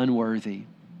be unworthy.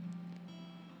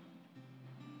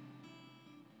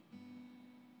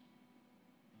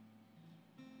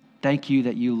 Thank you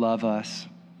that you love us.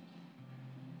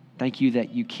 Thank you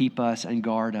that you keep us and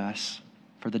guard us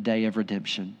for the day of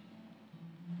redemption.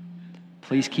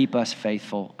 Please keep us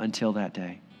faithful until that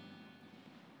day.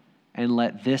 And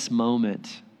let this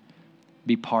moment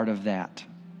be part of that.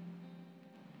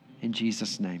 In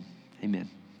Jesus' name, amen.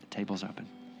 The table's open.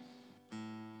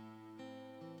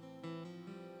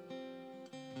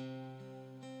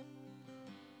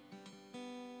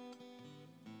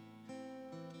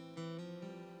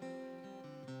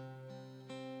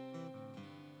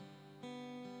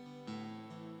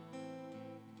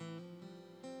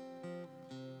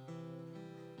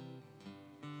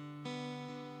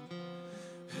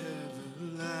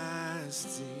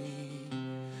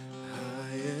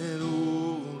 High and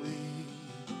holy,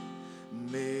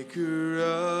 maker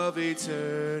of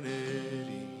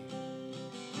eternity,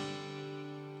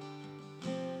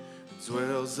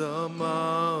 dwells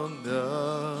among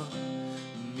the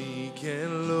meek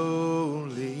and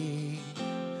lowly,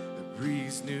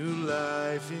 breathes new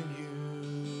life in you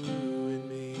and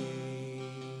me.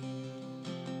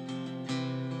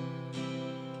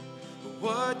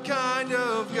 What kind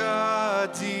of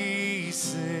God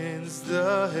descends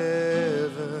the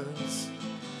heavens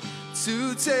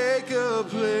to take a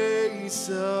place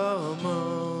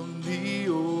among the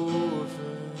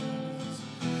orphans?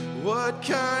 What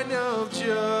kind of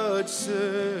judge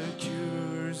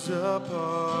secures a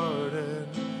pardon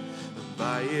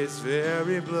by his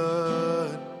very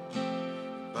blood?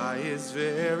 By his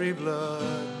very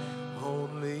blood,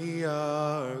 only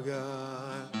our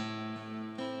God.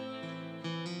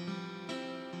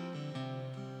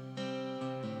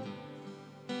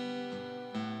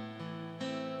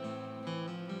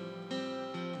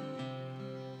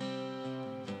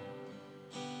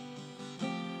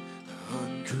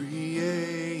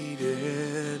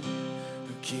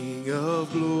 King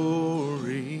of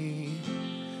glory,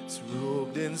 is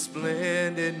robed in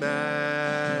splendid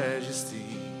majesty,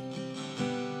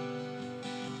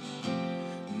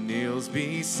 kneels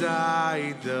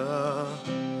beside the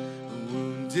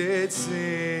wounded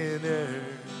sinner,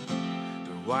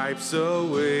 wipes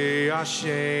away our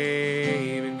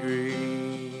shame and grief.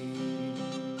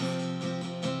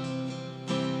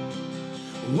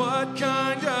 What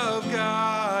kind of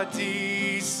God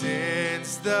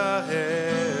descends the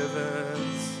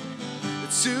heavens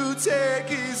to take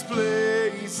his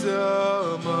place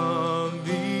among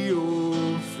the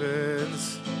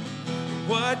orphans?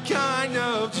 What kind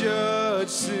of judge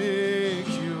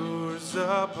secures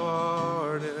a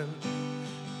pardon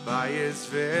by his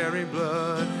very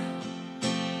blood,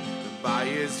 by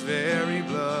his very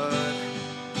blood?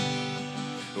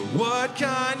 What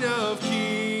kind of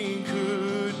king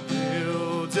could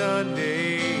build a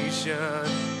nation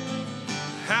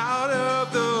out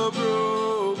of the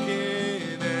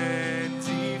broken and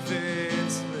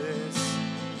defenseless,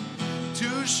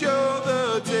 to show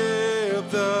the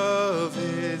depth of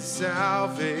his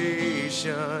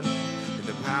salvation and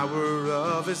the power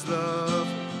of his love?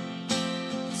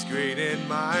 Great and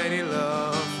mighty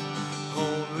love,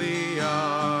 only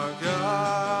our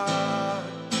God.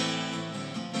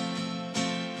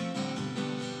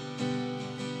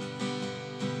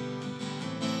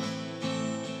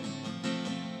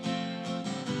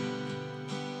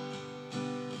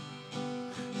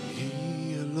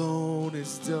 He alone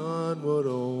has done what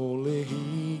only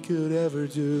he could ever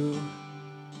do.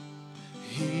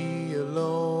 He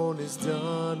alone has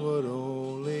done what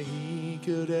only he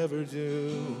could ever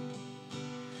do.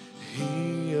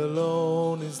 He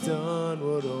alone has done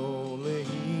what only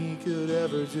he could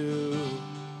ever do.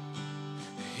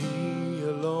 He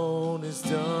alone has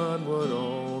done what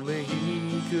only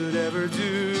he could ever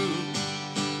do.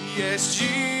 Yes,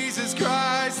 Jesus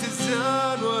Christ has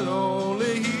done what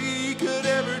only he could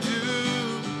ever do.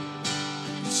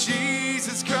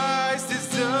 Jesus Christ has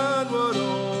done what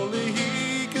only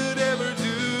he could ever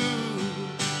do.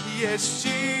 Yes,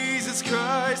 Jesus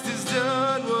Christ has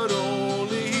done what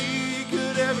only he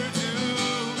could ever do.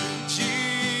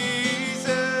 Jesus,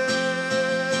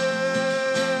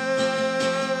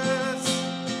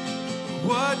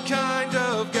 what kind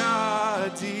of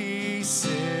God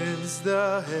descends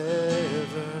the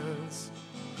heavens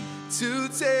to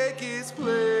take his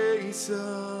place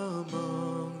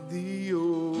among the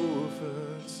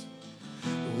orphans?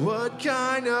 What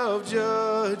kind of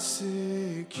judge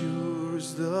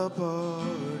secures the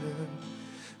pardon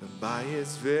by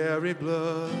his very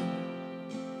blood,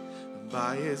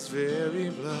 by his very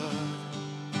blood?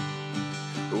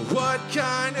 What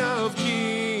kind of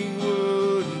king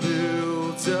would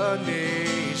build a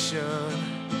nation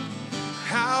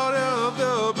out of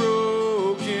the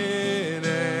broken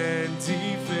and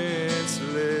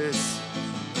defenseless,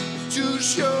 to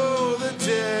show the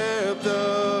depth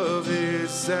of his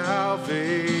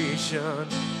salvation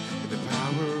and the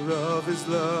power of his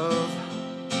love,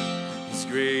 his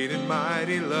great and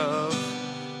mighty love,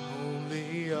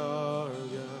 only our God.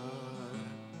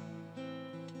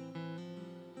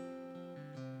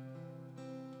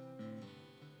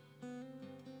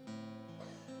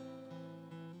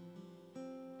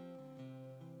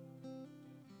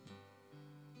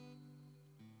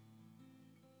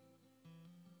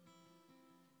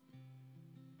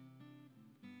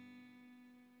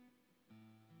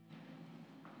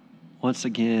 Once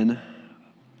again,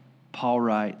 Paul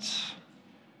writes,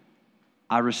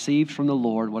 I received from the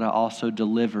Lord what I also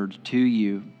delivered to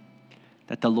you,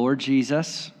 that the Lord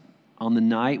Jesus, on the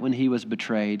night when he was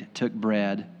betrayed, took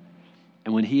bread,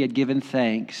 and when he had given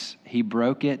thanks, he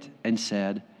broke it and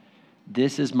said,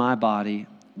 this is my body,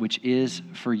 which is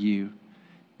for you.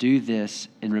 Do this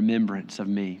in remembrance of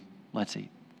me. Let's eat.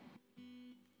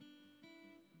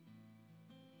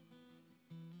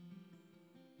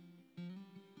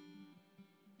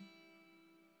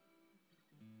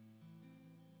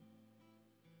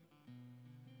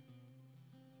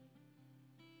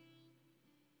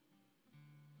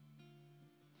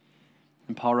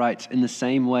 And Paul writes, in the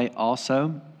same way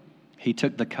also, he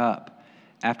took the cup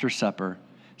after supper,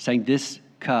 saying, this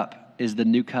cup is the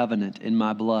new covenant in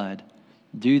my blood.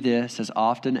 Do this as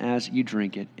often as you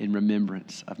drink it in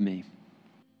remembrance of me.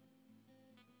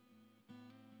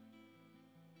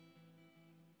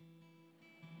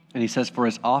 And he says, for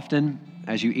as often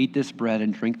as you eat this bread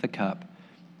and drink the cup,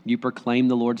 you proclaim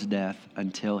the Lord's death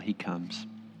until he comes.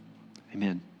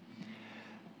 Amen.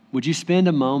 Would you spend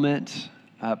a moment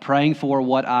praying for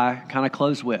what I kind of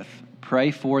close with? Pray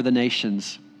for the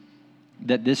nations,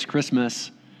 that this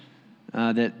Christmas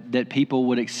that people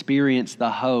would experience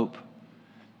the hope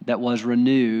that was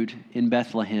renewed in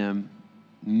Bethlehem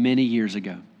many years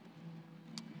ago.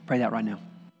 Pray that right now.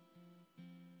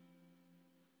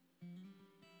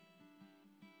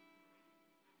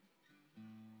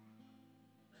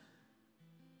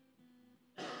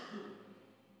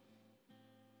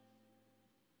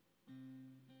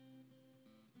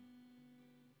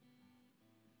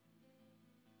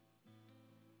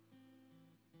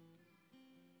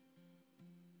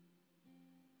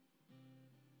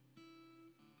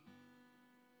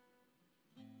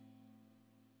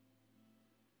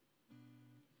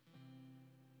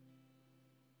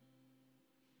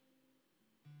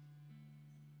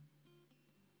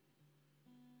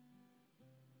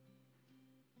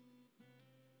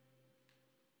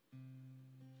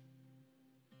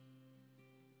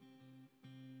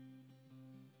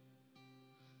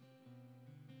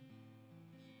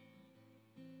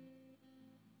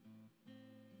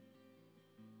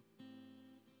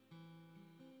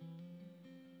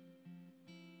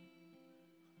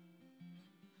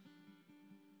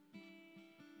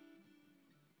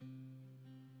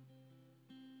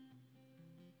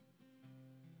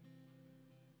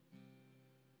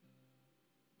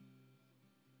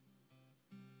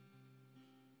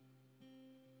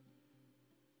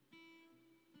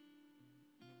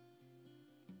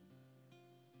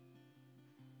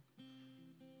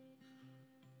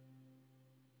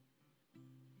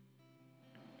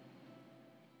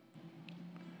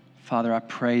 Father, I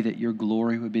pray that your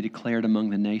glory would be declared among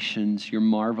the nations, your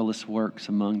marvelous works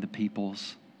among the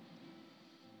peoples,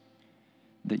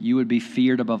 that you would be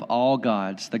feared above all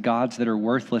gods, the gods that are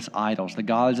worthless idols, the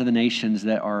gods of the nations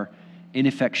that are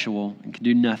ineffectual and can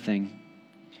do nothing.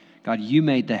 God, you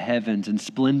made the heavens, and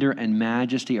splendor and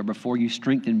majesty are before you.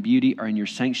 Strength and beauty are in your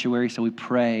sanctuary. So we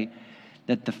pray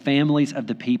that the families of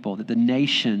the people, that the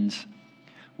nations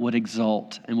would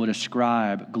exult and would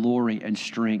ascribe glory and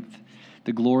strength,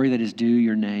 the glory that is due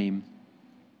your name,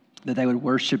 that they would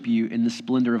worship you in the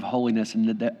splendor of holiness,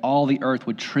 and that all the earth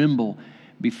would tremble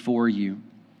before you.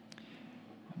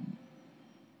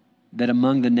 That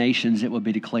among the nations it would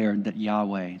be declared that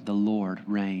Yahweh, the Lord,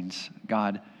 reigns,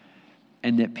 God,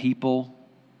 and that people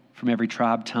from every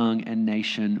tribe, tongue, and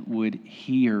nation would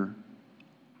hear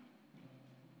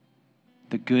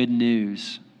the good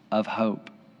news of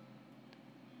hope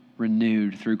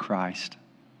renewed through Christ,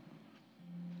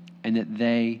 and that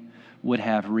they would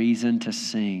have reason to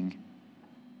sing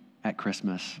at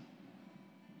Christmas.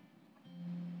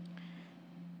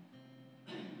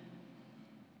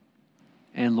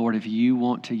 And Lord, if you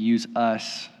want to use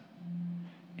us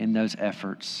in those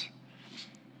efforts,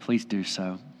 please do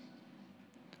so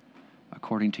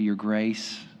according to your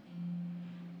grace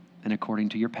and according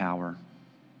to your power.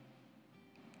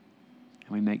 And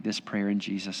we make this prayer in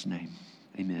Jesus' name.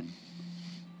 Amen.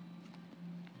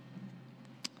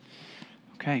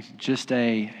 Okay, just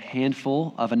a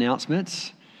handful of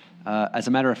announcements. As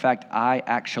a matter of fact, I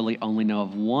actually only know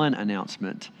of one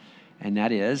announcement, and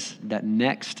that is that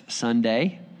next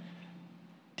Sunday,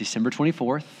 December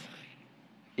 24th,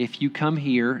 if you come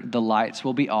here, the lights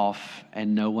will be off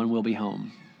and no one will be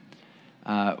home.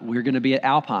 We're going to be at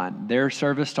Alpine. Their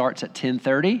service starts at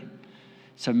 10:30.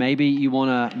 So maybe you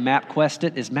want to MapQuest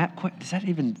it. Is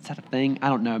that a thing? I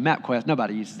don't know. MapQuest,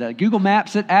 nobody uses that. Google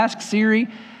Maps it. Ask Siri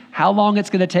how long it's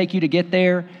going to take you to get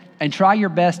there, and try your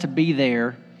best to be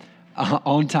there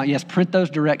on time. Yes, print those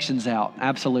directions out.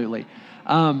 Absolutely.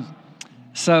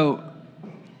 So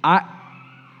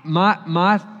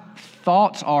my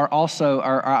thoughts are also,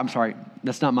 I'm sorry,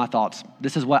 that's not my thoughts.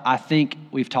 This is what I think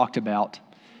we've talked about,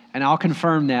 and I'll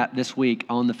confirm that this week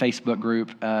on the Facebook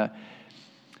group.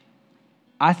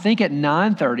 I think at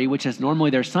 9:30, which is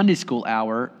normally their Sunday school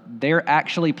hour, they're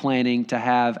actually planning to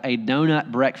have a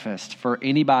donut breakfast for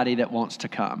anybody that wants to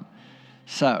come.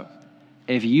 So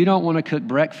if you don't want to cook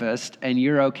breakfast and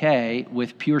you're okay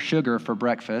with pure sugar for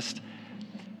breakfast,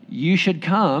 you should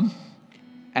come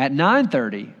at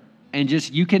 9:30 and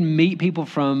you can meet people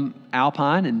from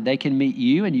Alpine and they can meet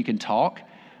you and you can talk.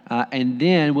 And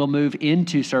then we'll move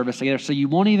into service together. So you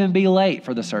won't even be late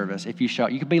for the service if you show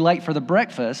up. You could be late for the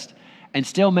breakfast and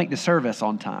still make the service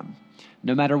on time,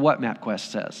 no matter what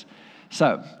MapQuest says.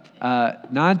 So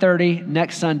 9:30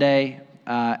 next Sunday,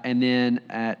 and then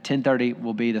at 10:30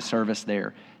 will be the service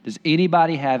there. Does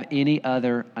anybody have any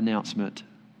other announcement?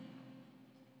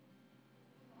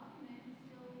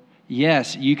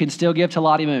 Yes, you can still give to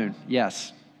Lottie Moon.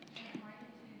 Yes.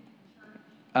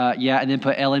 Yeah, and then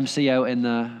put LMCO in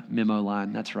the memo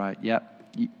line. That's right.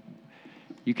 Yep.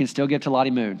 You can still give to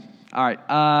Lottie Moon. All right.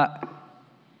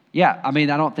 yeah, I mean,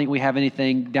 I don't think we have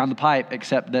anything down the pipe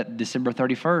except that December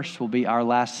 31st will be our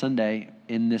last Sunday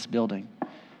in this building.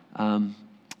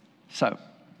 So,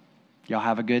 y'all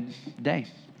have a good day.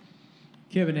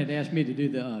 Kevin had asked me to do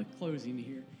the closing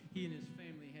here. He and his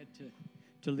family had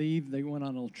to leave. They went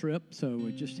on a trip, so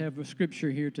we just have a scripture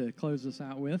here to close us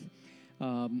out with.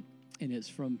 And it's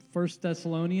from 1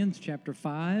 Thessalonians chapter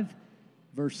 5,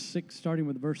 verse 6, starting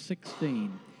with verse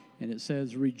 16. And it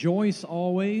says, "Rejoice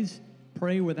always,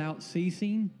 pray without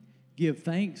ceasing, give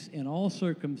thanks in all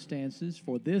circumstances,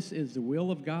 for this is the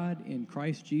will of God in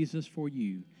Christ Jesus for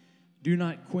you. Do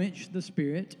not quench the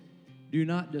spirit, do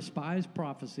not despise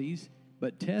prophecies,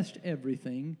 but test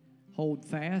everything, hold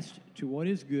fast to what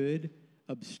is good,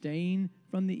 abstain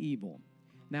from the evil.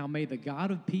 Now may the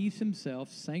God of peace himself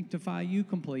sanctify you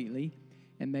completely,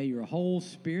 and may your whole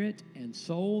spirit and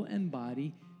soul and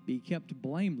body be kept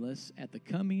blameless at the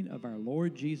coming of our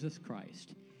Lord Jesus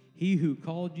Christ. He who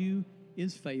called you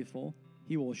is faithful.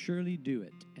 He will surely do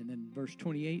it." And then verse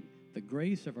 28, "The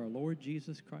grace of our Lord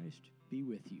Jesus Christ be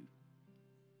with you."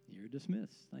 You're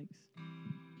dismissed. Thanks.